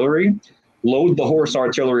horse artillery, load the horse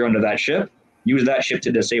artillery onto that ship, use that ship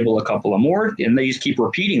to disable a couple of more, and they just keep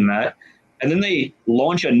repeating that. And then they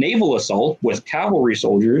launch a naval assault with cavalry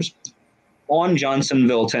soldiers on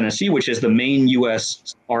Johnsonville, Tennessee, which is the main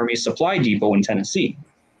U.S. Army supply depot in Tennessee.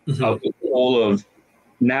 All of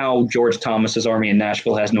now George Thomas's army in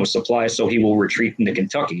Nashville has no supplies, so he will retreat into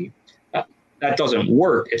Kentucky. That doesn't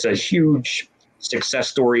work. It's a huge success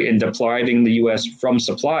story in depriving the U.S. from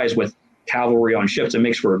supplies with cavalry on ships. It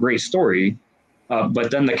makes for a great story,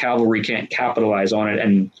 but then the cavalry can't capitalize on it,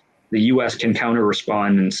 and the U.S. can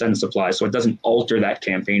counter-respond and send supplies, so it doesn't alter that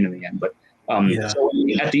campaign in the end. But so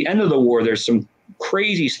at the end of the war, there's some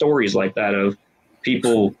crazy stories like that of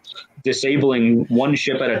people disabling one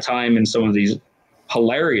ship at a time in some of these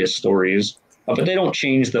hilarious stories, but they don't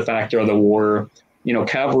change the factor of the war. You know,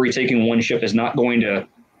 cavalry taking one ship is not going to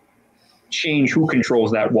change who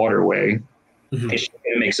controls that waterway. It's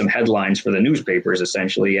going to make some headlines for the newspapers,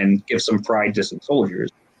 essentially, and give some pride to some soldiers.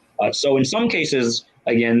 So in some cases,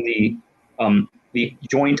 again, the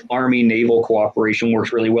joint Army-Naval cooperation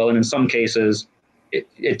works really well, and in some cases,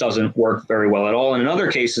 it doesn't work very well at all. And in other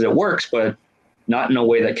cases, it works, but not in a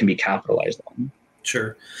way that can be capitalized on.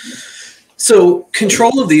 Sure. So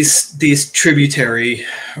control of these tributary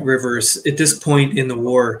rivers at this point in the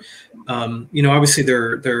war, obviously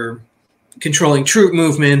they're controlling troop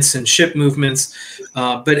movements and ship movements,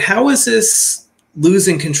 but how is this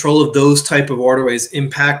losing control of those type of waterways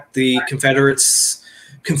impact the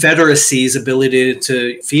Confederacy's ability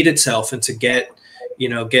to feed itself and to get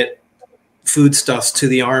foodstuffs to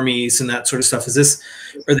the armies and that sort of stuff?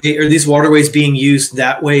 Are these waterways being used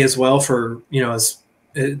that way as well for, as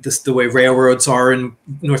the way railroads are in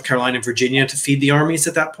North Carolina and Virginia to feed the armies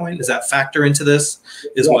at that point? Does that factor into this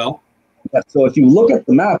as well? Yeah. So if you look at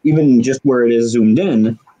the map, even just where it is zoomed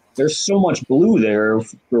in, there's so much blue there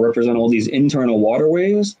to represent all these internal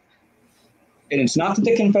waterways. And it's not that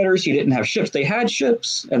the Confederacy didn't have ships. They had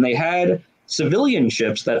ships, and they had civilian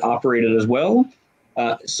ships that operated as well.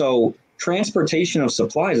 So transportation of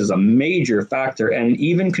supplies is a major factor, and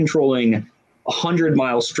even controlling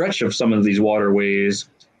 100-mile stretch of some of these waterways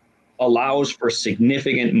allows for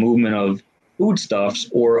significant movement of foodstuffs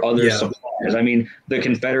or other supplies. I mean, the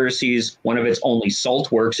Confederacy's, one of its only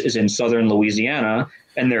salt works is in southern Louisiana,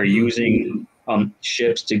 and they're using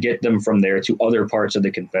ships to get them from there to other parts of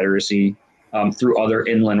the Confederacy through other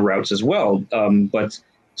inland routes as well. But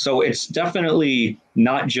so it's definitely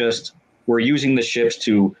not just we're using the ships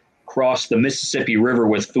to cross the Mississippi River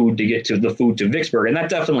with food to get to the food to Vicksburg. And that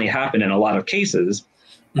definitely happened in a lot of cases.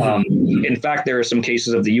 In fact, there are some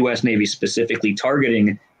cases of the U.S. Navy specifically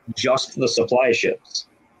targeting just the supply ships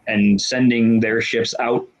and sending their ships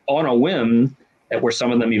out on a whim, where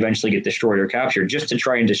some of them eventually get destroyed or captured, just to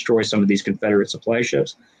try and destroy some of these Confederate supply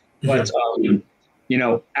ships. But,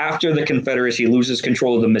 after the Confederacy loses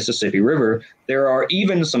control of the Mississippi River, there are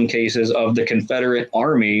even some cases of the Confederate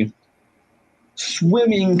Army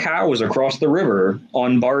swimming cows across the river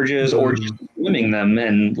on barges or just swimming them,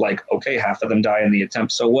 and okay, half of them die in the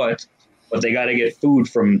attempt, so what? But they got to get food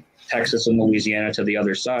from Texas and Louisiana to the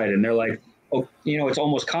other side, and they're like, it's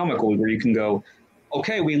almost comical where you can go,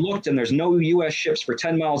 okay, we looked and there's no U.S. ships for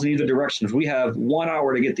 10 miles in either direction. We have 1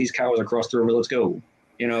 hour to get these cows across the river. Let's go.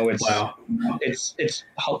 You know, Wow.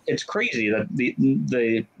 it's crazy that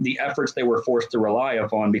the efforts they were forced to rely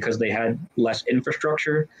upon because they had less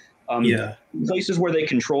infrastructure. Yeah. Places where they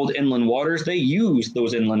controlled inland waters, they used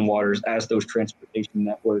those inland waters as those transportation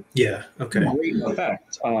networks. Yeah. Okay. Great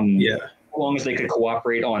effect. Yeah. As long as they could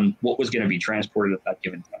cooperate on what was going to be transported at that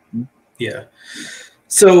given time. Yeah.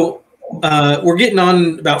 So we're getting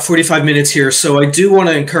on about 45 minutes here. So I do want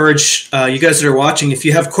to encourage you guys that are watching, if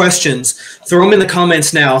you have questions, throw them in the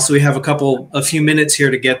comments now. So we have a few minutes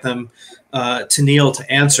here to get them to Neil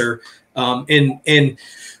to answer. And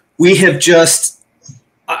we have just,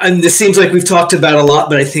 and this seems like we've talked about a lot,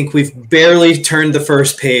 but I think we've barely turned the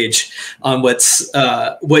first page on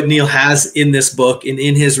what Neil has in this book and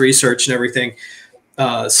in his research and everything.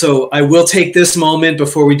 So I will take this moment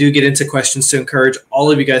before we do get into questions to encourage all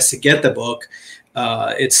of you guys to get the book.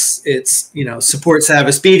 It's support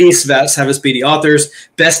Savas Beatie, Savas Beatie authors,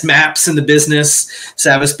 best maps in the business,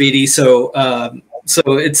 Savas Beatie. So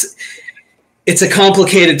it's a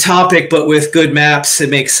complicated topic, but with good maps, it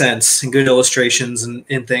makes sense, and good illustrations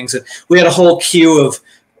and things. And we had a whole queue of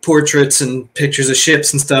portraits and pictures of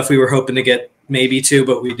ships and stuff we were hoping to get maybe to,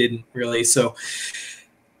 but we didn't really. So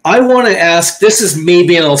I want to ask, this is me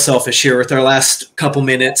being a little selfish here with our last couple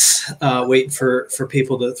minutes, waiting for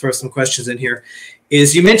people to throw some questions in here,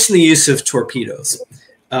 is you mentioned the use of torpedoes.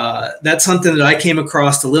 That's something that I came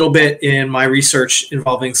across a little bit in my research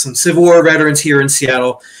involving some Civil War veterans here in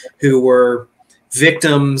Seattle who were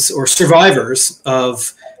victims or survivors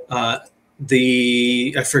of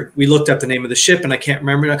we looked up the name of the ship and I can't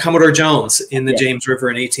remember, Commodore Jones in the James River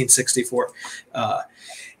in 1864.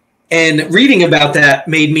 And reading about that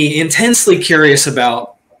made me intensely curious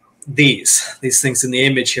about these things in the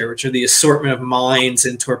image here, which are the assortment of mines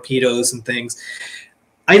and torpedoes and things.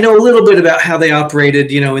 I know a little bit about how they operated,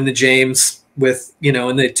 in the James with,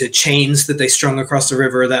 and the chains that they strung across the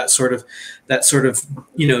river, that sort of,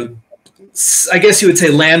 I guess you would say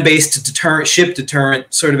land-based deterrent, ship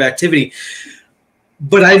deterrent sort of activity.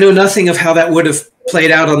 But I know nothing of how that would have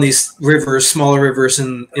played out on these rivers, smaller rivers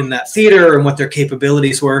in that theater, and what their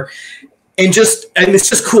capabilities were. And it's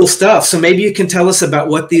just cool stuff. So maybe you can tell us about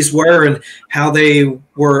what these were and how they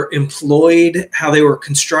were employed, how they were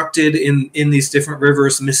constructed in these different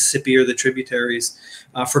rivers, the Mississippi or the tributaries,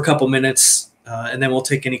 for a couple minutes. And then we'll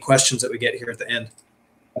take any questions that we get here at the end.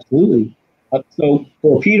 Absolutely. So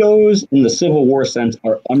torpedoes in the Civil War sense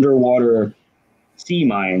are underwater sea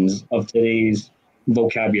mines of today's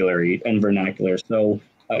vocabulary and vernacular. So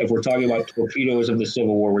if we're talking about torpedoes of the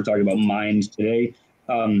Civil War, we're talking about mines today.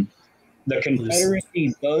 The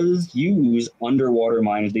Confederacy does use underwater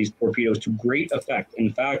mines, these torpedoes, to great effect.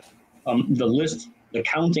 In fact, the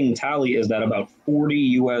counting tally is that about 40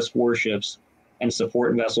 U.S. warships and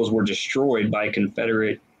support vessels were destroyed by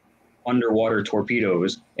Confederate underwater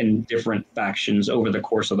torpedoes in different factions over the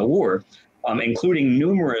course of the war, including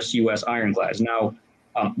numerous U.S. ironclads. Now,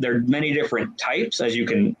 there are many different types, as you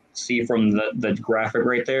can see from the graphic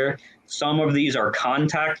right there. Some of these are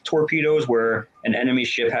contact torpedoes where an enemy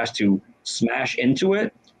ship has to smash into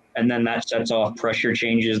it, and then that sets off pressure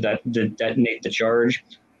changes that detonate the charge.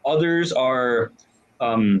 Others are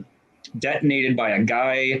detonated by a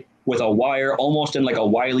guy with a wire, almost in like a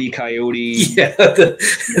Wile E. Coyote. Yeah,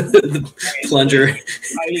 the plunger.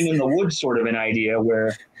 Hiding in the woods sort of an idea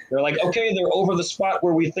where they're like, okay, they're over the spot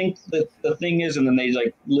where we think that the thing is, and then they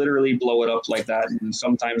like literally blow it up like that, and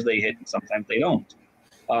sometimes they hit and sometimes they don't.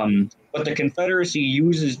 But the Confederacy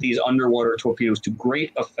uses these underwater torpedoes to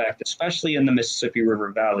great effect, especially in the Mississippi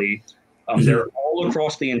River Valley. They're all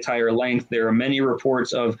across the entire length. There are many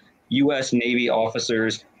reports of U.S. Navy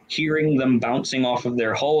officers hearing them bouncing off of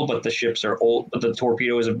their hull, but the ships are old, but the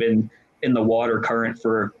torpedoes have been in the water current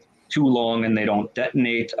for too long and they don't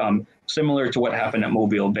detonate. Similar to what happened at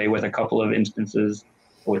Mobile Bay with a couple of instances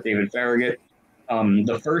with David Farragut.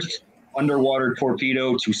 The first underwater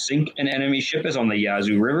torpedo to sink an enemy ship is on the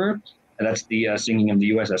Yazoo River. And that's the sinking of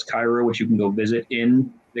the USS Cairo, which you can go visit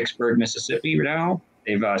in Vicksburg, Mississippi now.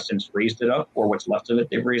 They've since raised it up, or what's left of it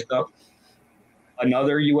they've raised up.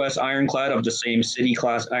 Another U.S. ironclad of the same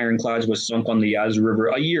city-class ironclads was sunk on the Yazoo River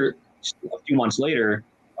a few months later.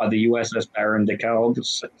 The USS Baron de Kalb,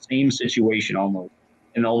 same situation almost,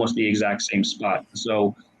 in almost the exact same spot.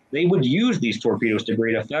 So they would use these torpedoes to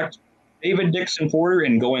great effect. David Dixon Porter,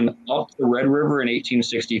 in going up the Red River in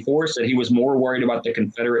 1864, said he was more worried about the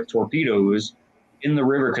Confederate torpedoes in the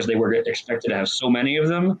river because they were expected to have so many of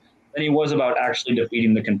them than he was about actually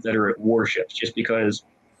defeating the Confederate warships, just because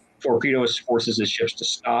torpedoes forces his ships to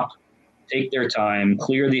stop, take their time,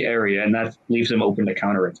 clear the area, and that leaves them open to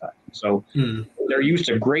counterattack. So they're used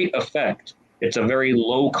to great effect. It's a very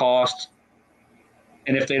low-cost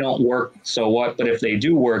And if they don't work, so what? But if they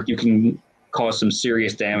do work, you can cause some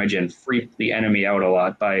serious damage and freak the enemy out a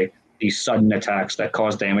lot by these sudden attacks that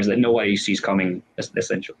cause damage that nobody sees coming,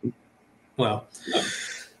 essentially. Wow.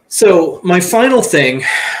 So my final thing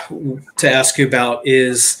to ask you about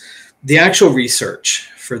is the actual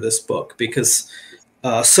research for this book, because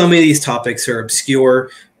some of these topics are obscure.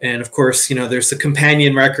 And of course, you know, there's the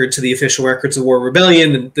companion record to the official records of War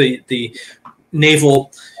Rebellion and the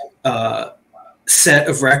naval set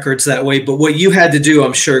of records that way. But what you had to do,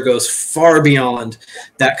 I'm sure, goes far beyond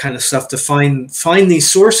that kind of stuff to find these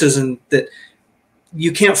sources, and that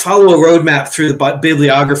you can't follow a roadmap through the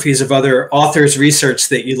bibliographies of other authors' research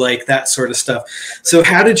that you like, that sort of stuff. So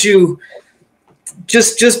how did you,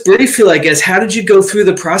 just briefly, I guess, how did you go through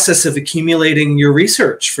the process of accumulating your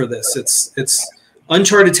research for this? It's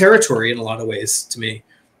uncharted territory in a lot of ways to me.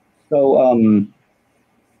 So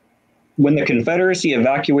when the Confederacy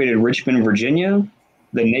evacuated Richmond, Virginia,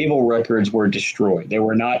 the naval records were destroyed. They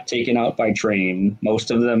were not taken out by train.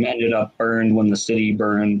 Most of them ended up burned when the city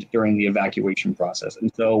burned during the evacuation process.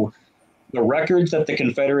 And so the records that the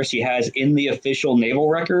Confederacy has in the official naval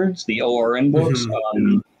records, the ORN books,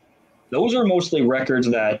 those are mostly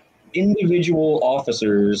records that individual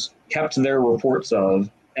officers kept their reports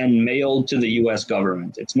of and mailed to the U.S.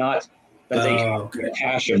 government. It's not that they have a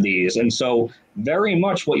cache of these. And so very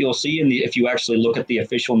much what you'll see if you actually look at the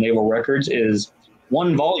official naval records is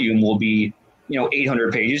one volume will be,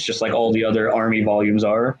 800 pages, just like all the other Army volumes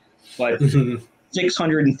are. But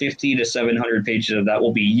 650 to 700 pages of that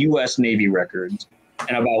will be U.S. Navy records,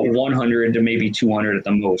 and about 100 to maybe 200 at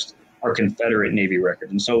the most are Confederate Navy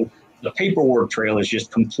records. And so the paperwork trail is just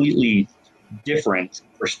completely different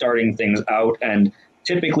for starting things out. And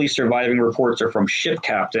typically surviving reports are from ship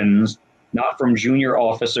captains, not from junior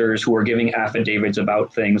officers who are giving affidavits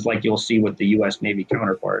about things like you'll see with the U.S. Navy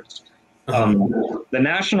counterparts. The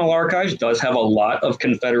National Archives does have a lot of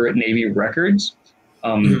Confederate Navy records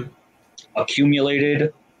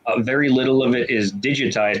accumulated. Very little of it is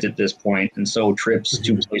digitized at this point, and so trips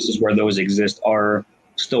to places where those exist are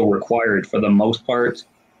still required for the most part.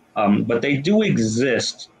 But they do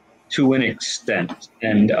exist to an extent,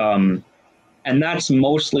 and that's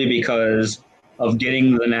mostly because of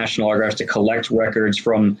getting the National Archives to collect records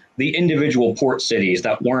from the individual port cities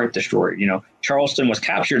that weren't destroyed. Charleston was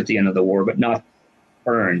captured at the end of the war, but not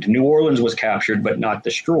burned. New Orleans was captured, but not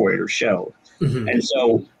destroyed or shelled. And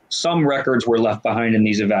so some records were left behind in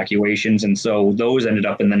these evacuations, and so those ended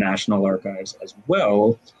up in the National Archives as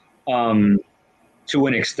well, to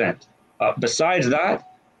an extent. Besides that,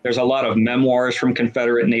 there's a lot of memoirs from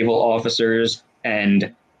Confederate naval officers,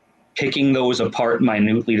 and picking those apart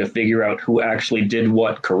minutely to figure out who actually did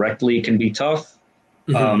what correctly can be tough,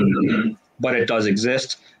 but it does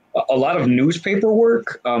exist. A lot of newspaper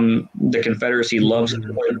work. The Confederacy loves to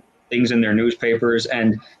put things in their newspapers,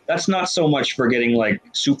 and that's not so much for getting like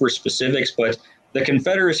super specifics, but the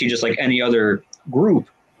Confederacy, just like any other group,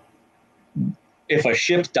 if a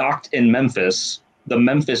ship docked in Memphis, the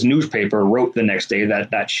Memphis newspaper wrote the next day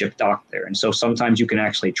that that ship docked there. And so sometimes you can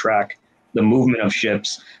actually track the movement of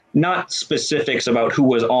ships, not specifics about who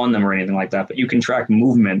was on them or anything like that, but you can track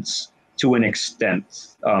movements to an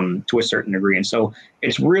extent, to a certain degree. And so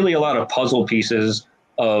it's really a lot of puzzle pieces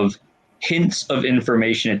of hints of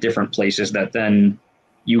information at different places that then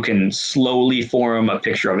you can slowly form a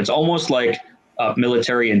picture of. It's almost like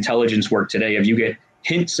military intelligence work today. If you get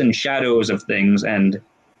hints and shadows of things, and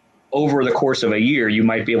over the course of a year, you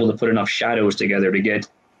might be able to put enough shadows together to get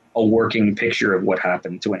a working picture of what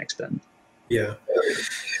happened to an extent. Yeah.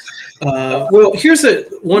 Well, here's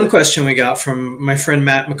one question we got from my friend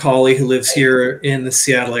Matt McCauley, who lives here in the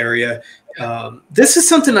Seattle area. This is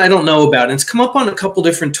something I don't know about, and it's come up on a couple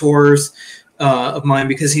different tours of mine,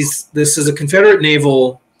 because this is a Confederate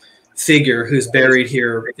naval figure who's buried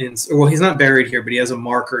here well, he's not buried here, but he has a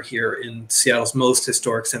marker here in Seattle's most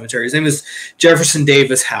historic cemetery. His name is Jefferson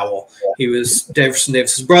Davis Howell. He was Jefferson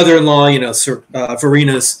Davis's brother-in-law,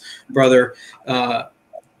 Verena's brother.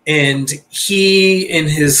 And he, in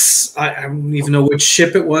his, I don't even know which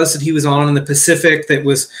ship it was that he was on in the Pacific that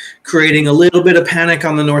was creating a little bit of panic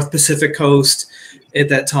on the North Pacific coast at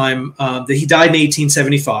that time, that he died in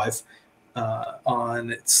 1875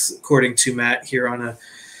 it's according to Matt here, on a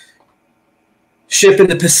ship in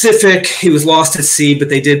the Pacific. He was lost at sea, but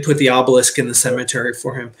they did put the obelisk in the cemetery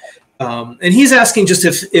for him. And he's asking just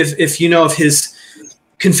if you know if his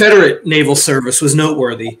Confederate naval service was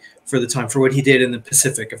noteworthy for the time, for what he did in the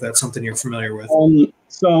Pacific, if that's something you're familiar with.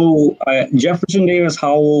 So Jefferson Davis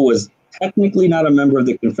Howell was technically not a member of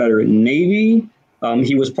the Confederate Navy.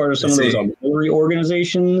 He was part of some of those auxiliary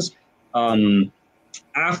organizations.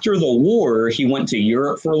 After the war, he went to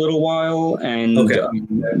Europe for a little while and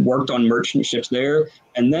worked on merchant ships there.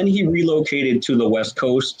 And then he relocated to the West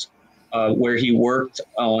Coast, where he worked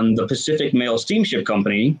on the Pacific Mail Steamship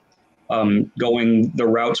Company, going the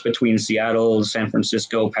routes between Seattle, San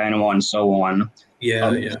Francisco, Panama, and so on.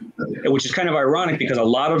 Which is kind of ironic because a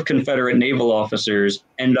lot of Confederate naval officers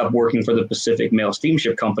end up working for the Pacific Mail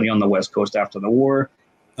Steamship Company on the West Coast after the war.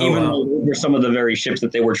 Even though those were some of the very ships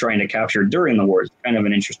that they were trying to capture during the war. It's kind of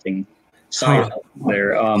an interesting side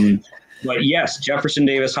there. But yes, Jefferson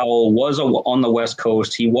Davis Howell was on the West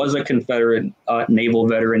Coast. He was a Confederate naval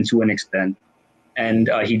veteran to an extent. And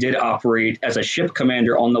he did operate as a ship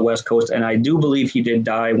commander on the West Coast. And I do believe he did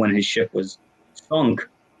die when his ship was sunk,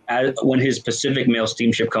 when his Pacific Mail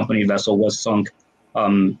Steamship Company vessel was sunk.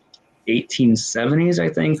 1870s, I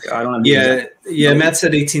think. I don't know. Yeah. Matt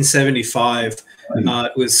said 1875.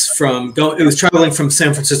 It was traveling from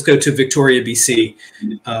San Francisco to Victoria, BC,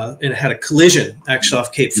 and it had a collision actually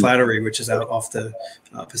off Cape Flattery, which is out off the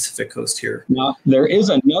Pacific coast here. Now, there is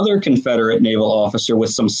another Confederate naval officer with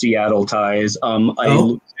some Seattle ties.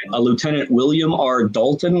 A Lieutenant William R.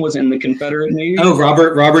 Dalton was in the Confederate Navy. Oh,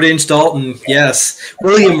 Robert Inge Dalton. Yes,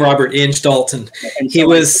 William Robert Inge Dalton.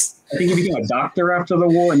 I think he became a doctor after the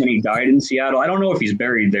war, and then he died in Seattle. I don't know if he's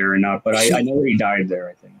buried there or not, but I know that he died there,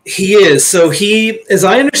 I think. He is. So he, as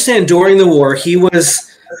I understand, during the war, he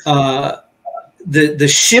was the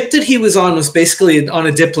ship that he was on was basically on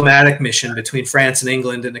a diplomatic mission between France and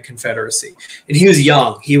England and the Confederacy. And he was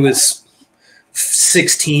young. He was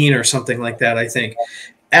 16 or something like that, I think.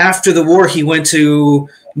 After the war, he went to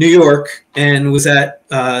New York and was at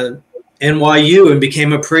NYU and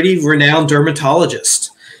became a pretty renowned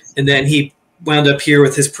dermatologist. And then he wound up here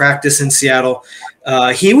with his practice in Seattle.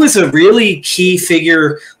 He was a really key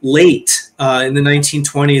figure late in the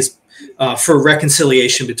 1920s for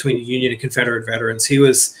reconciliation between Union and Confederate veterans. He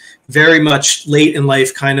was very much late in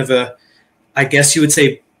life, kind of I guess you would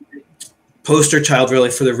say, poster child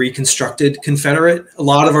really for the reconstructed Confederate. A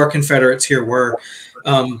lot of our Confederates here were.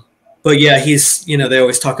 But yeah, he's, they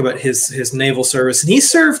always talk about his naval service. And he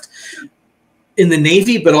served in the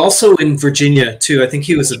Navy, but also in Virginia too. I think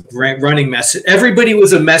he was a running message. Everybody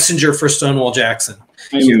was a messenger for Stonewall Jackson.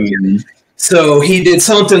 So he did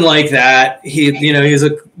something like that. He was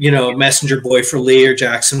a messenger boy for Lee or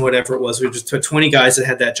Jackson, whatever it was. We just put 20 guys that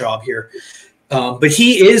had that job here. But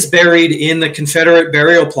he is buried in the Confederate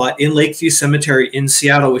burial plot in Lakeview Cemetery in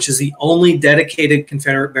Seattle, which is the only dedicated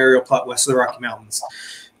Confederate burial plot west of the Rocky Mountains.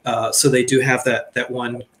 So they do have that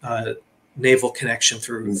one naval connection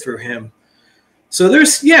through him. So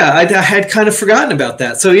I had kind of forgotten about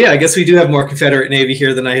that. So yeah, I guess we do have more Confederate Navy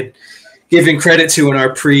here than I had given credit to in our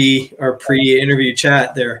pre-interview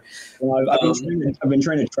chat there. Well, I've been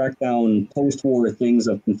trying to track down post-war things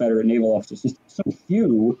of Confederate naval officers. There's so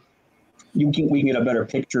few. We can get a better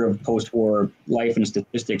picture of post-war life and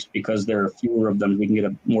statistics because there are fewer of them. We can get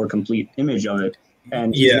a more complete image of it.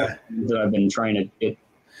 And that I've been trying to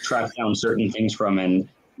track down certain things from, and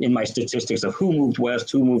in my statistics of who moved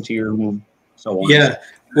west, who moved here, who moved so on. Yeah.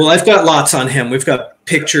 Well, I've got lots on him. We've got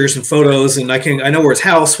pictures and photos, and I know where his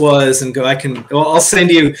house was, and I'll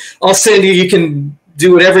send you. You can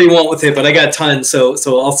do whatever you want with it, but I got tons, so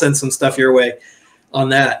I'll send some stuff your way on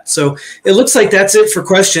that. So it looks like that's it for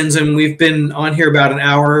questions, and we've been on here about an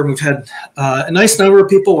hour, and we've had a nice number of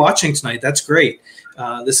people watching tonight. That's great.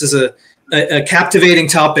 This is a captivating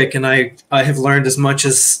topic, and I have learned as much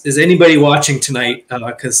as anybody watching tonight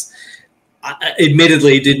because I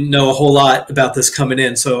admittedly didn't know a whole lot about this coming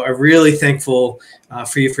in. So I'm really thankful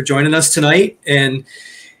for you for joining us tonight. And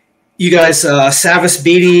you guys, Savas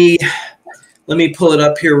Beatie, let me pull it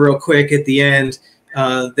up here real quick at the end.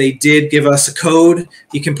 They did give us a code.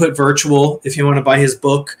 You can put virtual if you want to buy his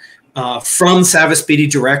book from Savas Beatie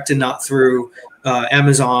direct and not through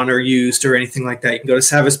Amazon or used or anything like that. You can go to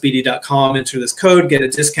savasbeatie.com, enter this code, get a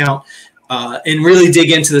discount. And really dig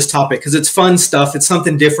into this topic because it's fun stuff. It's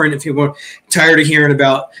something different. If you're tired of hearing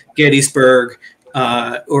about Gettysburg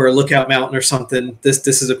or Lookout Mountain or something, this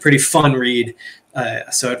is a pretty fun read.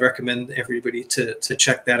 So I'd recommend everybody to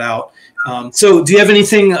check that out. So do you have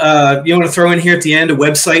anything you want to throw in here at the end? A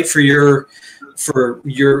website for your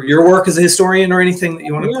work as a historian or anything that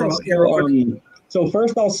you want to promote here? So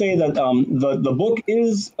first I'll say that the book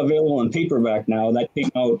is available in paperback now. That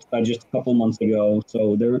came out just a couple months ago.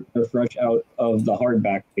 So they're fresh out of the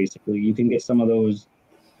hardback, basically. You can get some of those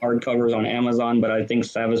hardcovers on Amazon, but I think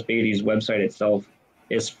Savas Beatie's website itself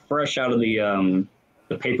is fresh out of the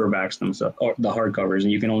paperbacks themselves, or the hardcovers,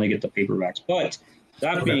 and you can only get the paperbacks. But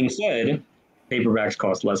that being said, paperbacks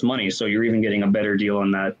cost less money, so you're even getting a better deal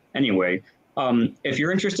on that anyway. If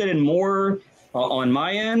you're interested in more On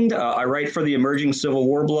my end, I write for the Emerging Civil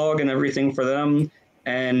War blog and everything for them.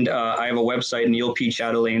 And I have a website,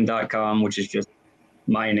 neilchatelain.com, which is just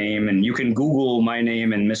my name. And you can Google my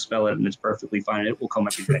name and misspell it, and it's perfectly fine. It will come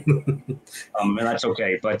up again. And that's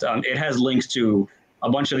okay. But it has links to a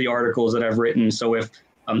bunch of the articles that I've written. So if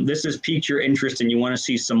this has piqued your interest and you want to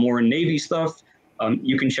see some more Navy stuff,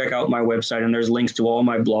 you can check out my website. And there's links to all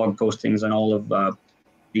my blog postings and all of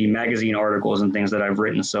the magazine articles and things that I've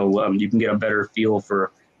written. So you can get a better feel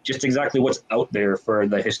for just exactly what's out there for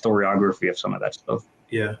the historiography of some of that stuff.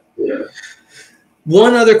 Yeah.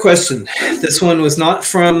 One other question. This one was not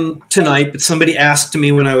from tonight, but somebody asked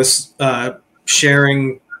me when I was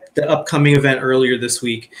sharing the upcoming event earlier this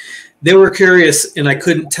week. They were curious, and I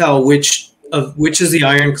couldn't tell which is the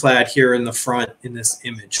ironclad here in the front in this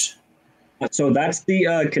image. So that's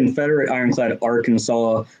the Confederate ironclad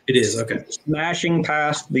Arkansas. It is, okay. Smashing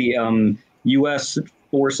past the U.S.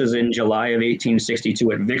 forces in July of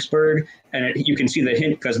 1862 at Vicksburg. And you can see the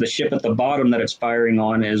hint because the ship at the bottom that it's firing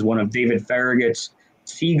on is one of David Farragut's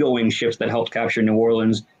seagoing ships that helped capture New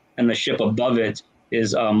Orleans. And the ship above it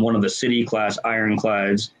is one of the City-class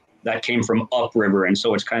ironclads that came from upriver. And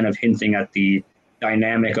so it's kind of hinting at the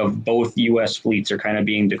dynamic of both U.S. fleets are kind of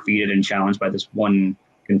being defeated and challenged by this one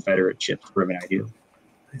Confederate ship, for an idea.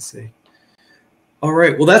 I see. All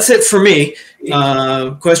right. Well, that's it for me.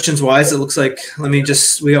 Questions wise, it looks like, we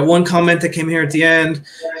got one comment that came here at the end.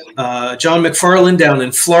 John McFarland down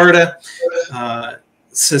in Florida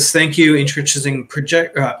says, thank you. Interesting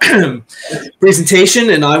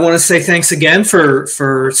presentation. And I want to say thanks again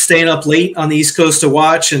for staying up late on the East Coast to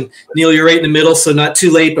watch. And Neil, you're right in the middle, so not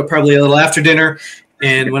too late, but probably a little after dinner.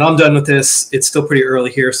 And when I'm done with this, it's still pretty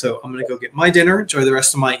early here, so I'm going to go get my dinner, enjoy the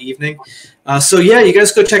rest of my evening. So, yeah, you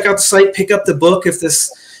guys go check out the site, pick up the book if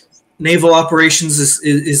this naval operations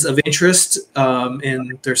is of interest,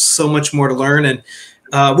 and there's so much more to learn. And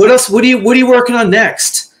what else? What are you working on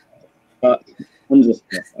next? There's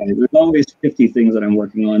always 50 things that I'm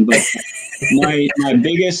working on, but my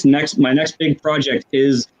next big project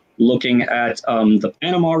is looking at the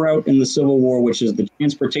Panama route in the Civil War, which is the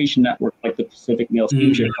transportation network, like the Pacific Mail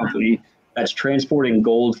Steamship Company, that's transporting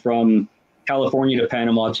gold from California to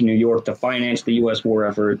Panama to New York to finance the U.S. war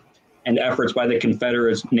effort, and efforts by the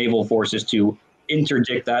Confederate naval forces to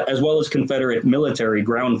interdict that, as well as Confederate military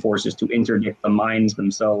ground forces to interdict the mines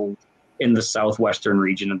themselves in the southwestern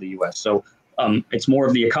region of the U.S. So it's more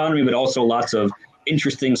of the economy, but also lots of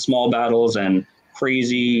interesting small battles and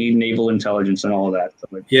crazy naval intelligence and all of that. So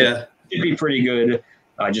it should be pretty good.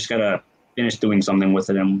 I just gotta finish doing something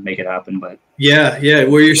with it and make it happen. But yeah,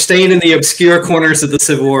 where you're staying in the obscure corners of the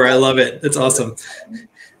Civil War. I love it. That's awesome.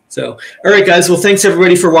 So, all right, guys. Well, thanks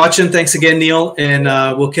everybody for watching. Thanks again, Neil, and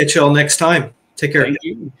we'll catch you all next time. Take care.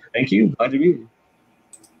 Thank you. Glad to be here.